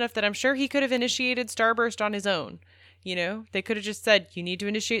self-sufficient enough that I'm sure he could have initiated Starburst on his own. You know, they could have just said, you need to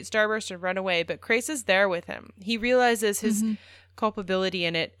initiate Starburst and run away. But Crais is there with him. He realizes his culpability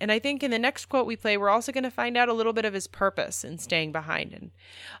in it. And I think in the next quote we play, we're also going to find out a little bit of his purpose in staying behind.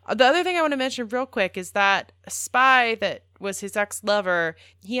 And the other thing I want to mention real quick is that Spy that was his ex-lover,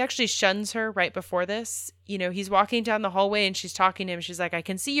 he actually shuns her right before this. You know, he's walking down the hallway and she's talking to him. She's like, I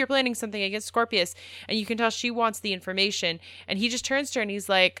can see you're planning something against Scorpius. And you can tell she wants the information. And he just turns to her and he's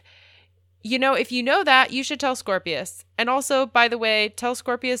like, you know, if you know that, you should tell Scorpius. And also, by the way, tell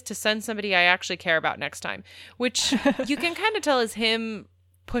Scorpius to send somebody I actually care about next time. Which you can kind of tell is him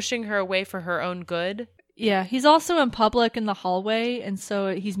pushing her away for her own good. Yeah, he's also in public in the hallway, and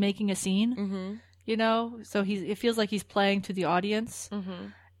so he's making a scene, you know? So it feels like he's playing to the audience.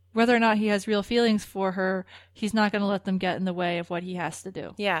 Whether or not he has real feelings for her, he's not going to let them get in the way of what he has to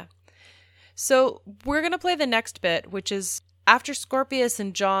do. Yeah. So we're going to play the next bit, which is after Scorpius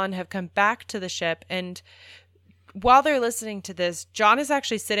and John have come back to the ship, and while they're listening to this, John is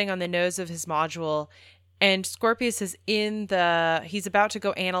actually sitting on the nose of his module, and Scorpius is he's about to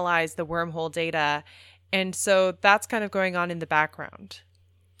go analyze the wormhole data, and so that's kind of going on in the background.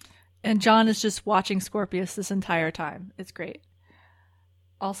 And John is just watching Scorpius this entire time. It's great.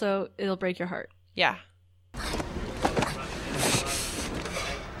 Also, it'll break your heart. Yeah. You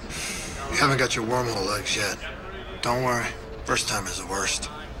haven't got your wormhole legs yet. Don't worry. First time is the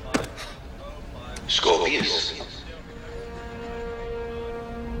worst. Scorpius.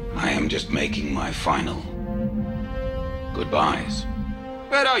 I am just making my final goodbyes.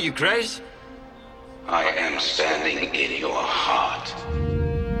 Where are you, Crais? I am standing in your heart,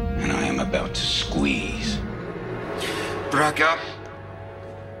 and I am about to squeeze. Braca,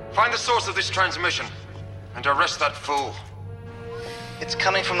 find the source of this transmission and arrest that fool. It's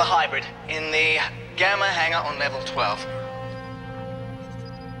coming from the hybrid in the Gamma hangar on level 12.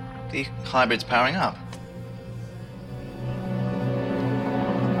 The hybrid's powering up.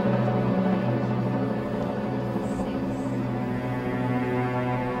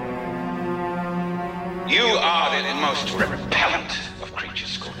 You are the most repellent of creatures,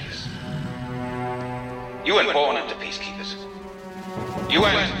 Scorpius. You weren't born into peacekeepers. You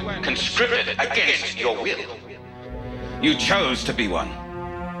weren't conscripted against your will. You chose to be one.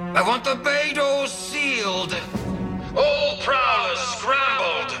 I want the bay doors sealed. All prowlers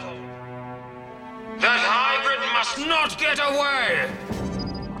scrambled. That hybrid must not get away.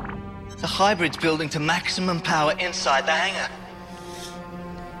 The hybrid's building to maximum power inside the hangar.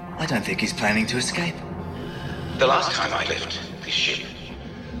 I don't think he's planning to escape. The last time I left this ship,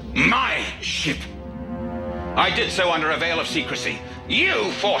 my ship, I did so under a veil of secrecy. You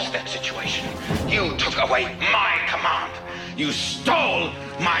forced that situation. You took away my command. You stole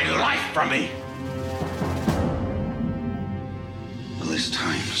my life from me. Well, this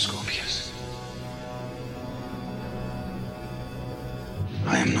time, Scorpius,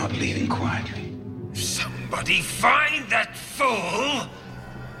 I am not leaving quietly. Somebody find that fool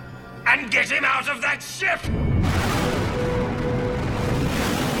and get him out of that ship!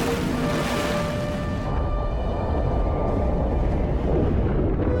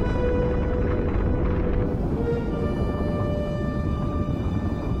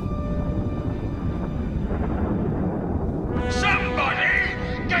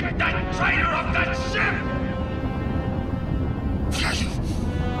 Get that traitor off that ship!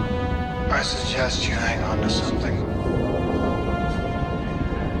 I suggest you hang on to something.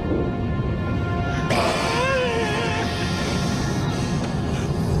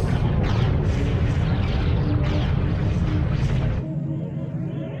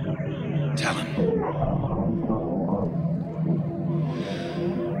 Talyn.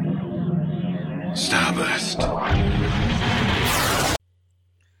 Starburst.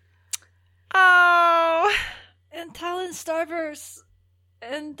 Oh. And Talyn starbursts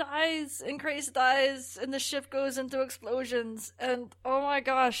and dies, and Crais dies, and the ship goes into explosions, and oh my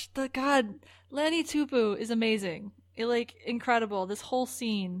gosh, Lanny Tupu is amazing. Incredible, this whole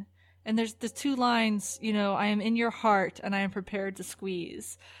scene. And there's the two lines, I am in your heart and I am prepared to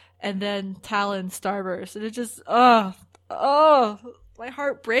squeeze. And then Talyn starburst, and it just, my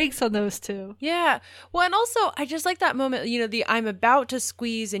heart breaks on those two. Yeah. Well, and also, I just like that moment, the I'm about to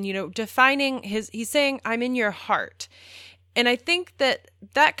squeeze and, defining he's saying, I'm in your heart. And I think that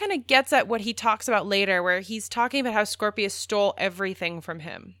kind of gets at what he talks about later, where he's talking about how Scorpius stole everything from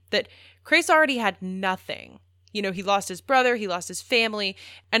him. That Crais already had nothing. He lost his brother, he lost his family,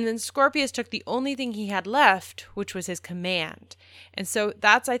 and then Scorpius took the only thing he had left, which was his command. And so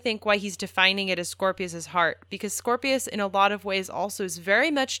that's, I think, why he's defining it as Scorpius's heart, because Scorpius, in a lot of ways, also is very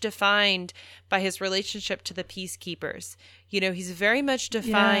much defined by his relationship to the peacekeepers. He's very much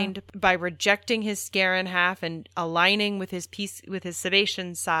defined by rejecting his Scaran half and aligning with his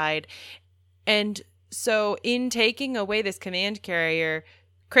Sebacean side. And so in taking away this command carrier,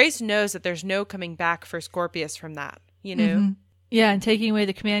 Crais knows that there's no coming back for Scorpius from that, Mm-hmm. Yeah, and taking away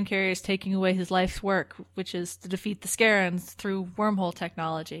the command carrier is taking away his life's work, which is to defeat the Scarans through wormhole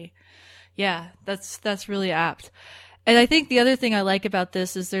technology. Yeah, that's really apt. And I think the other thing I like about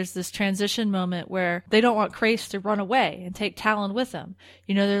this is there's this transition moment where they don't want Crais to run away and take Talyn with him.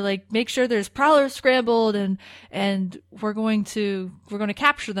 They're like, make sure there's prowlers scrambled and we're going to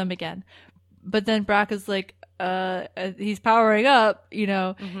capture them again. But then Braca's like, he's powering up,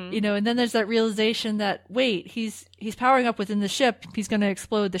 and then there's that realization that, wait, he's powering up within the ship. He's going to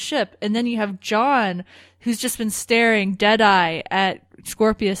explode the ship. And then you have John, who's just been staring dead-eye at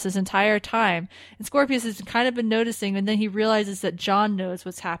Scorpius this entire time. And Scorpius has kind of been noticing, and then he realizes that John knows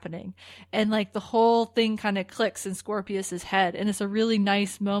what's happening. And the whole thing kind of clicks in Scorpius's head. And it's a really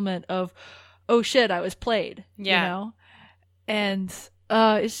nice moment of, oh shit, I was played. Yeah. And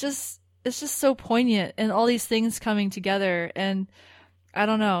it's just so poignant, and all these things coming together, and I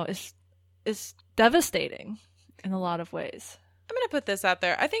don't know, it's devastating in a lot of ways. I'm going to put this out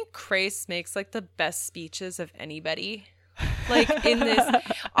there. I think Crais makes the best speeches of anybody. like in this.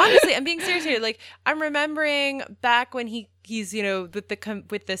 Honestly, I'm being serious here. Like, I'm remembering back when he's with the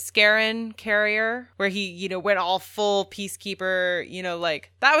Scarran carrier, where he went all full peacekeeper.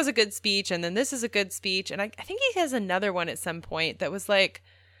 Like, that was a good speech, and then this is a good speech, and I think he has another one at some point that was like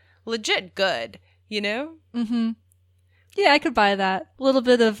legit good. Mm-hmm. Yeah, I could buy that. A little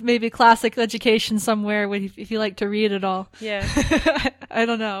bit of maybe classic education somewhere if you like to read it all. Yeah. I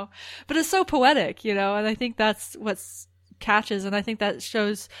don't know. But it's so poetic, and I think that's what catches, and I think that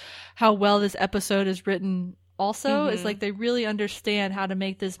shows how well this episode is written also. It's like they really understand how to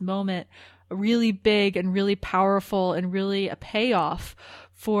make this moment really big and really powerful and really a payoff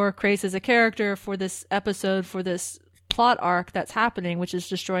for Crais as a character, for this episode, for this plot arc that's happening, which is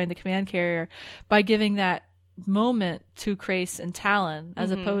destroying the command carrier, by giving that moment to Crais and Talyn,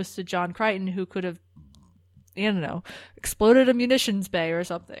 as opposed to John Crichton, who could have, exploded a munitions bay or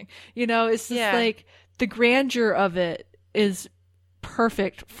something. It's just like the grandeur of it is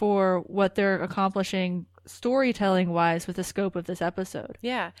perfect for what they're accomplishing storytelling wise with the scope of this episode.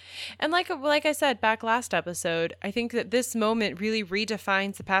 Yeah. And like I said back last episode, I think that this moment really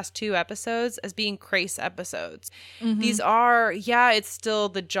redefines the past 2 episodes as being Crais episodes. These are, it's still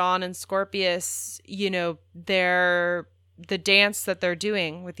the John and Scorpius, they're the dance that they're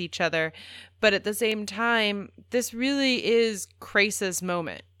doing with each other, but at the same time, this really is Crais's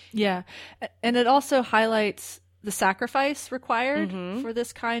moment. Yeah. And it also highlights the sacrifice required for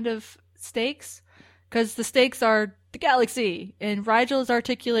this kind of stakes. Because the stakes are the galaxy, and Rigel has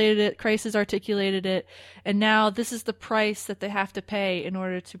articulated it, Crais has articulated it, and now this is the price that they have to pay in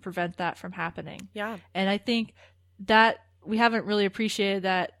order to prevent that from happening. Yeah. And I think that we haven't really appreciated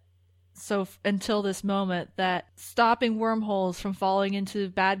that until this moment, that stopping wormholes from falling into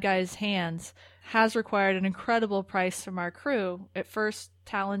bad guys' hands has required an incredible price from our crew. At first,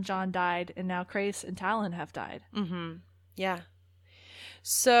 Talyn John died, and now Crais and Talyn have died. Yeah.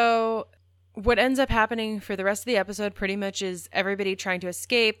 So what ends up happening for the rest of the episode pretty much is everybody trying to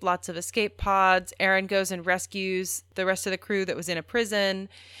escape, lots of escape pods. Erin goes and rescues the rest of the crew that was in a prison.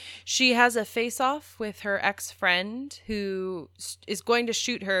 She has a face-off with her ex-friend who is going to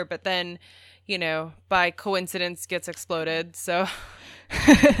shoot her, but then, by coincidence gets exploded. So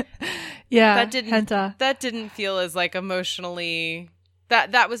yeah, that didn't feel as like emotionally,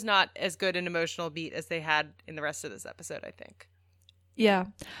 that was not as good an emotional beat as they had in the rest of this episode, I think. Yeah.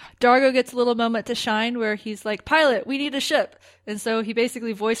 Dargo gets a little moment to shine where he's like, pilot, we need a ship. And so he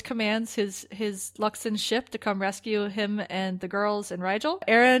basically voice commands his Luxon ship to come rescue him and the girls and Rigel.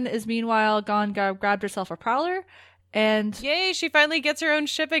 Erin is meanwhile grabbed herself a prowler, and yay, she finally gets her own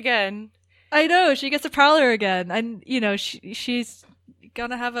ship again. I know, she gets a prowler again. And, she's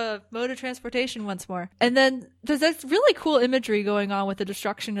gonna have a mode of transportation once more. And then there's this really cool imagery going on with the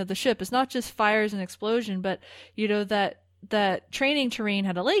destruction of the ship. It's not just fires and explosion, but, that training terrain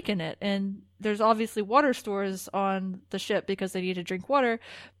had a lake in it, and there's obviously water stores on the ship because they need to drink water,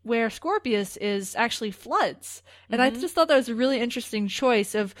 where Scorpius is actually floods. And I just thought that was a really interesting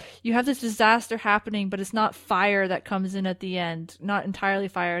choice of, you have this disaster happening, but it's not fire that comes in at the end, not entirely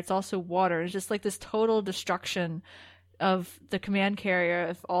fire, it's also water. It's just like this total destruction of the command carrier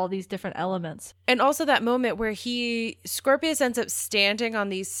of all these different elements. And also that moment where Scorpius ends up standing on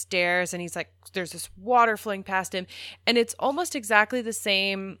these stairs, and he's like, there's this water flowing past him, and it's almost exactly the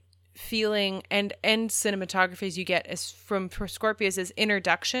same feeling and cinematography as you get as from Scorpius's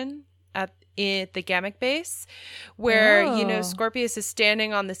introduction at the Gamma base, where Scorpius is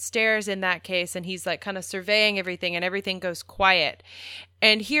standing on the stairs in that case, and he's like kind of surveying everything, and everything goes quiet.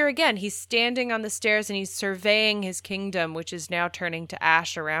 And here again, he's standing on the stairs and he's surveying his kingdom, which is now turning to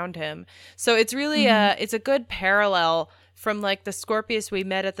ash around him. So it's really it's a good parallel from like the Scorpius we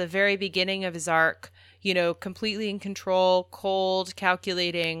met at the very beginning of his arc, completely in control, cold,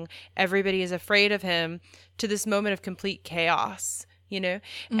 calculating, everybody is afraid of him, to this moment of complete chaos, And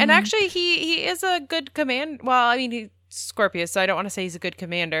actually he is a good command. Well, I mean, Scorpius, so I don't want to say he's a good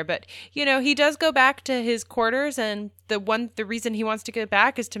commander, but he does go back to his quarters, and the reason he wants to go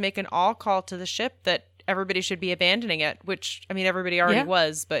back is to make an all call to the ship that everybody should be abandoning it, which I mean everybody already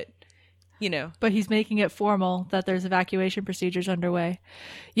was, but but he's making it formal that there's evacuation procedures underway.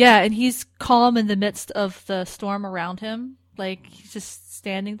 Yeah, and he's calm in the midst of the storm around him. Like, he's just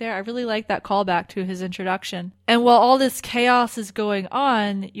standing there. I really like that callback to his introduction. And while all this chaos is going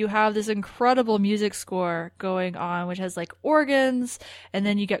on, you have this incredible music score going on, which has like organs, and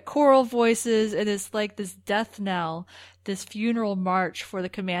then you get choral voices, and it's like this death knell, this funeral march for the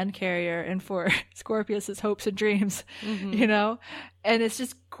command carrier and for Scorpius's hopes and dreams, And it's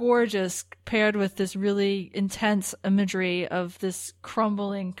just gorgeous, paired with this really intense imagery of this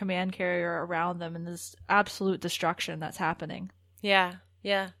crumbling command carrier around them and this absolute destruction that's happening. Yeah,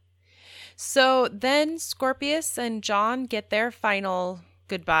 yeah. So then Scorpius and John get their final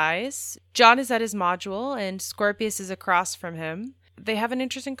goodbyes. John is at his module and Scorpius is across from him. They have an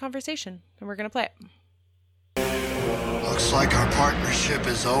interesting conversation, and we're going to play it. Looks like our partnership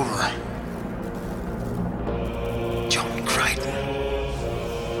is over. John Crichton.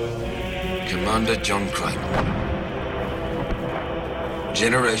 Commander John Crichton.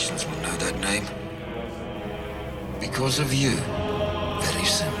 Generations will know that name. Because of you, very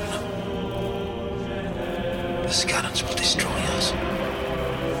soon. The Scarrans will destroy us.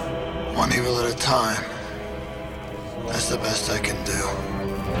 One evil at a time. That's the best I can do.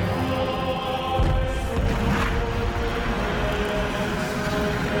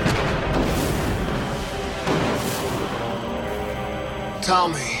 Tell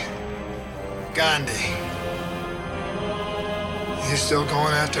me, Gandhi, you still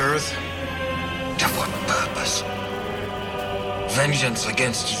going after Earth? To what purpose? Vengeance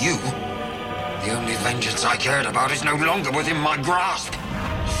against you? The only vengeance I cared about is no longer within my grasp.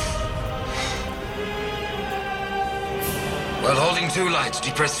 While holding 2 lights,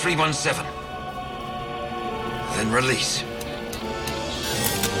 depress 317. Then release.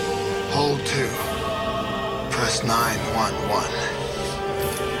 Hold 2. Press 911.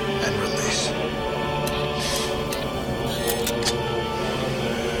 And release.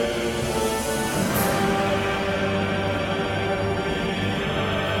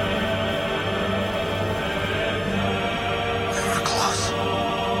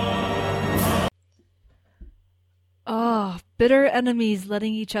 Oh, bitter enemies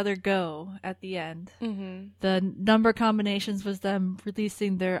letting each other go at the end. Mm-hmm. The number combinations was them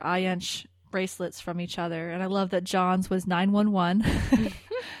releasing their IENCH bracelets from each other. And I love that John's was 911.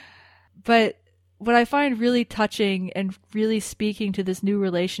 But what I find really touching and really speaking to this new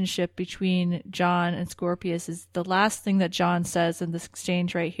relationship between John and Scorpius is the last thing that John says in this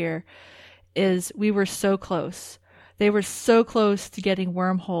exchange right here is, we were so close. They were so close to getting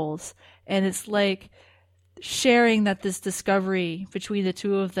wormholes. And it's like sharing that this discovery between the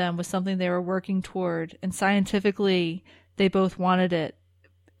two of them was something they were working toward. And scientifically, they both wanted it.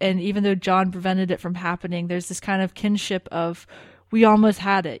 And even though John prevented it from happening, there's this kind of kinship of, we almost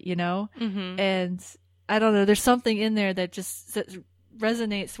had it, you know? Mm-hmm. And I don't know, there's something in there that just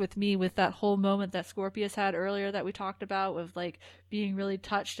resonates with me with that whole moment that Scorpius had earlier that we talked about, with like being really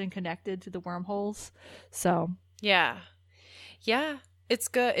touched and connected to the wormholes. So yeah, it's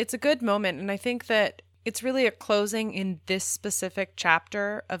good. It's a good moment, and I think that it's really a closing in this specific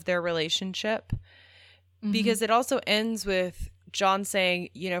chapter of their relationship, because it also ends with John saying,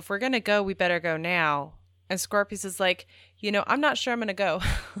 you know, if we're gonna go, we better go now. And Scorpius is like, you know, I'm not sure I'm going to go.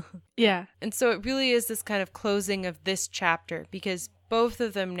 Yeah. And so it really is this kind of closing of this chapter, because both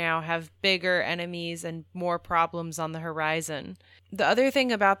of them now have bigger enemies and more problems on the horizon. The other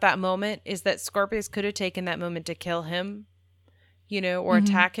thing about that moment is that Scorpius could have taken that moment to kill him, you know, or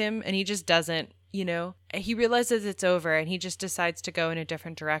attack him. And he just doesn't, you know. He realizes it's over and he just decides to go in a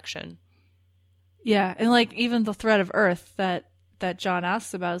different direction. Yeah. And like even the threat of Earth that John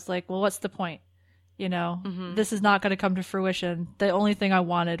asks about is like, well, what's the point? You know, this is not going to come to fruition. The only thing I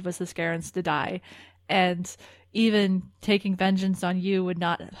wanted was the Scarrans to die. And even taking vengeance on you would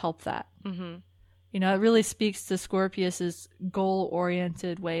not help that. You know, it really speaks to Scorpius's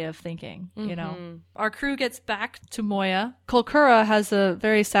goal-oriented way of thinking, you know. Our crew gets back to Moya. Kolkura has a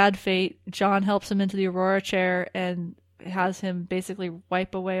very sad fate. John helps him into the Aurora chair and has him basically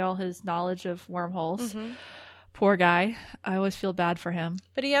wipe away all his knowledge of wormholes. Poor guy. I always feel bad for him.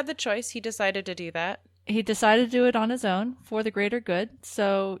 But he had the choice. He decided to do that. He decided to do it on his own for the greater good.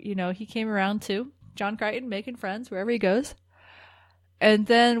 So, you know, he came around too. John Crichton making friends wherever he goes. And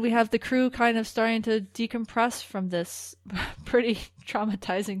then we have the crew kind of starting to decompress from this pretty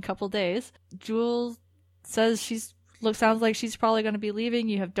traumatizing couple days. Jewel says sounds like she's probably going to be leaving.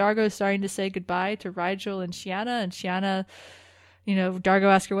 You have Dargo starting to say goodbye to Rigel and Shiana. And Shiana, you know, Dargo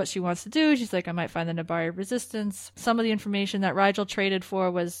asks her what she wants to do. She's like, I might find the Nabari resistance. Some of the information that Rigel traded for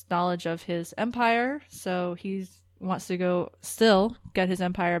was knowledge of his empire. So he wants to go still get his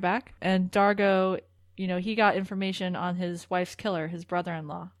empire back. And Dargo, you know, he got information on his wife's killer, his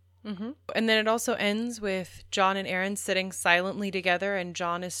brother-in-law. And then it also ends with John and Aaron sitting silently together, and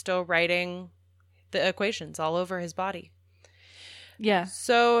John is still writing the equations all over his body. Yeah.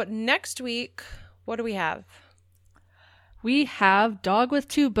 So next week, what do we have? We have Dog with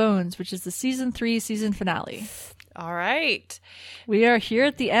Two Bones, which is the season 3 season finale. All right. We are here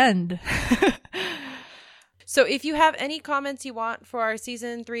at the end. So if you have any comments you want for our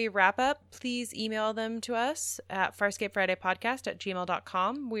season 3 wrap up, please email them to us at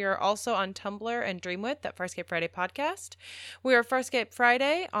farscapefridaypodcast@gmail.com. We are also on Tumblr and Dreamwidth at Farscape Friday Podcast. We are Farscape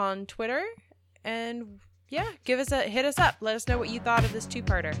Friday on Twitter. And yeah, hit us up. Let us know what you thought of this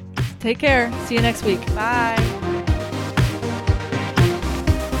 2-parter. Take care. See you next week. Bye.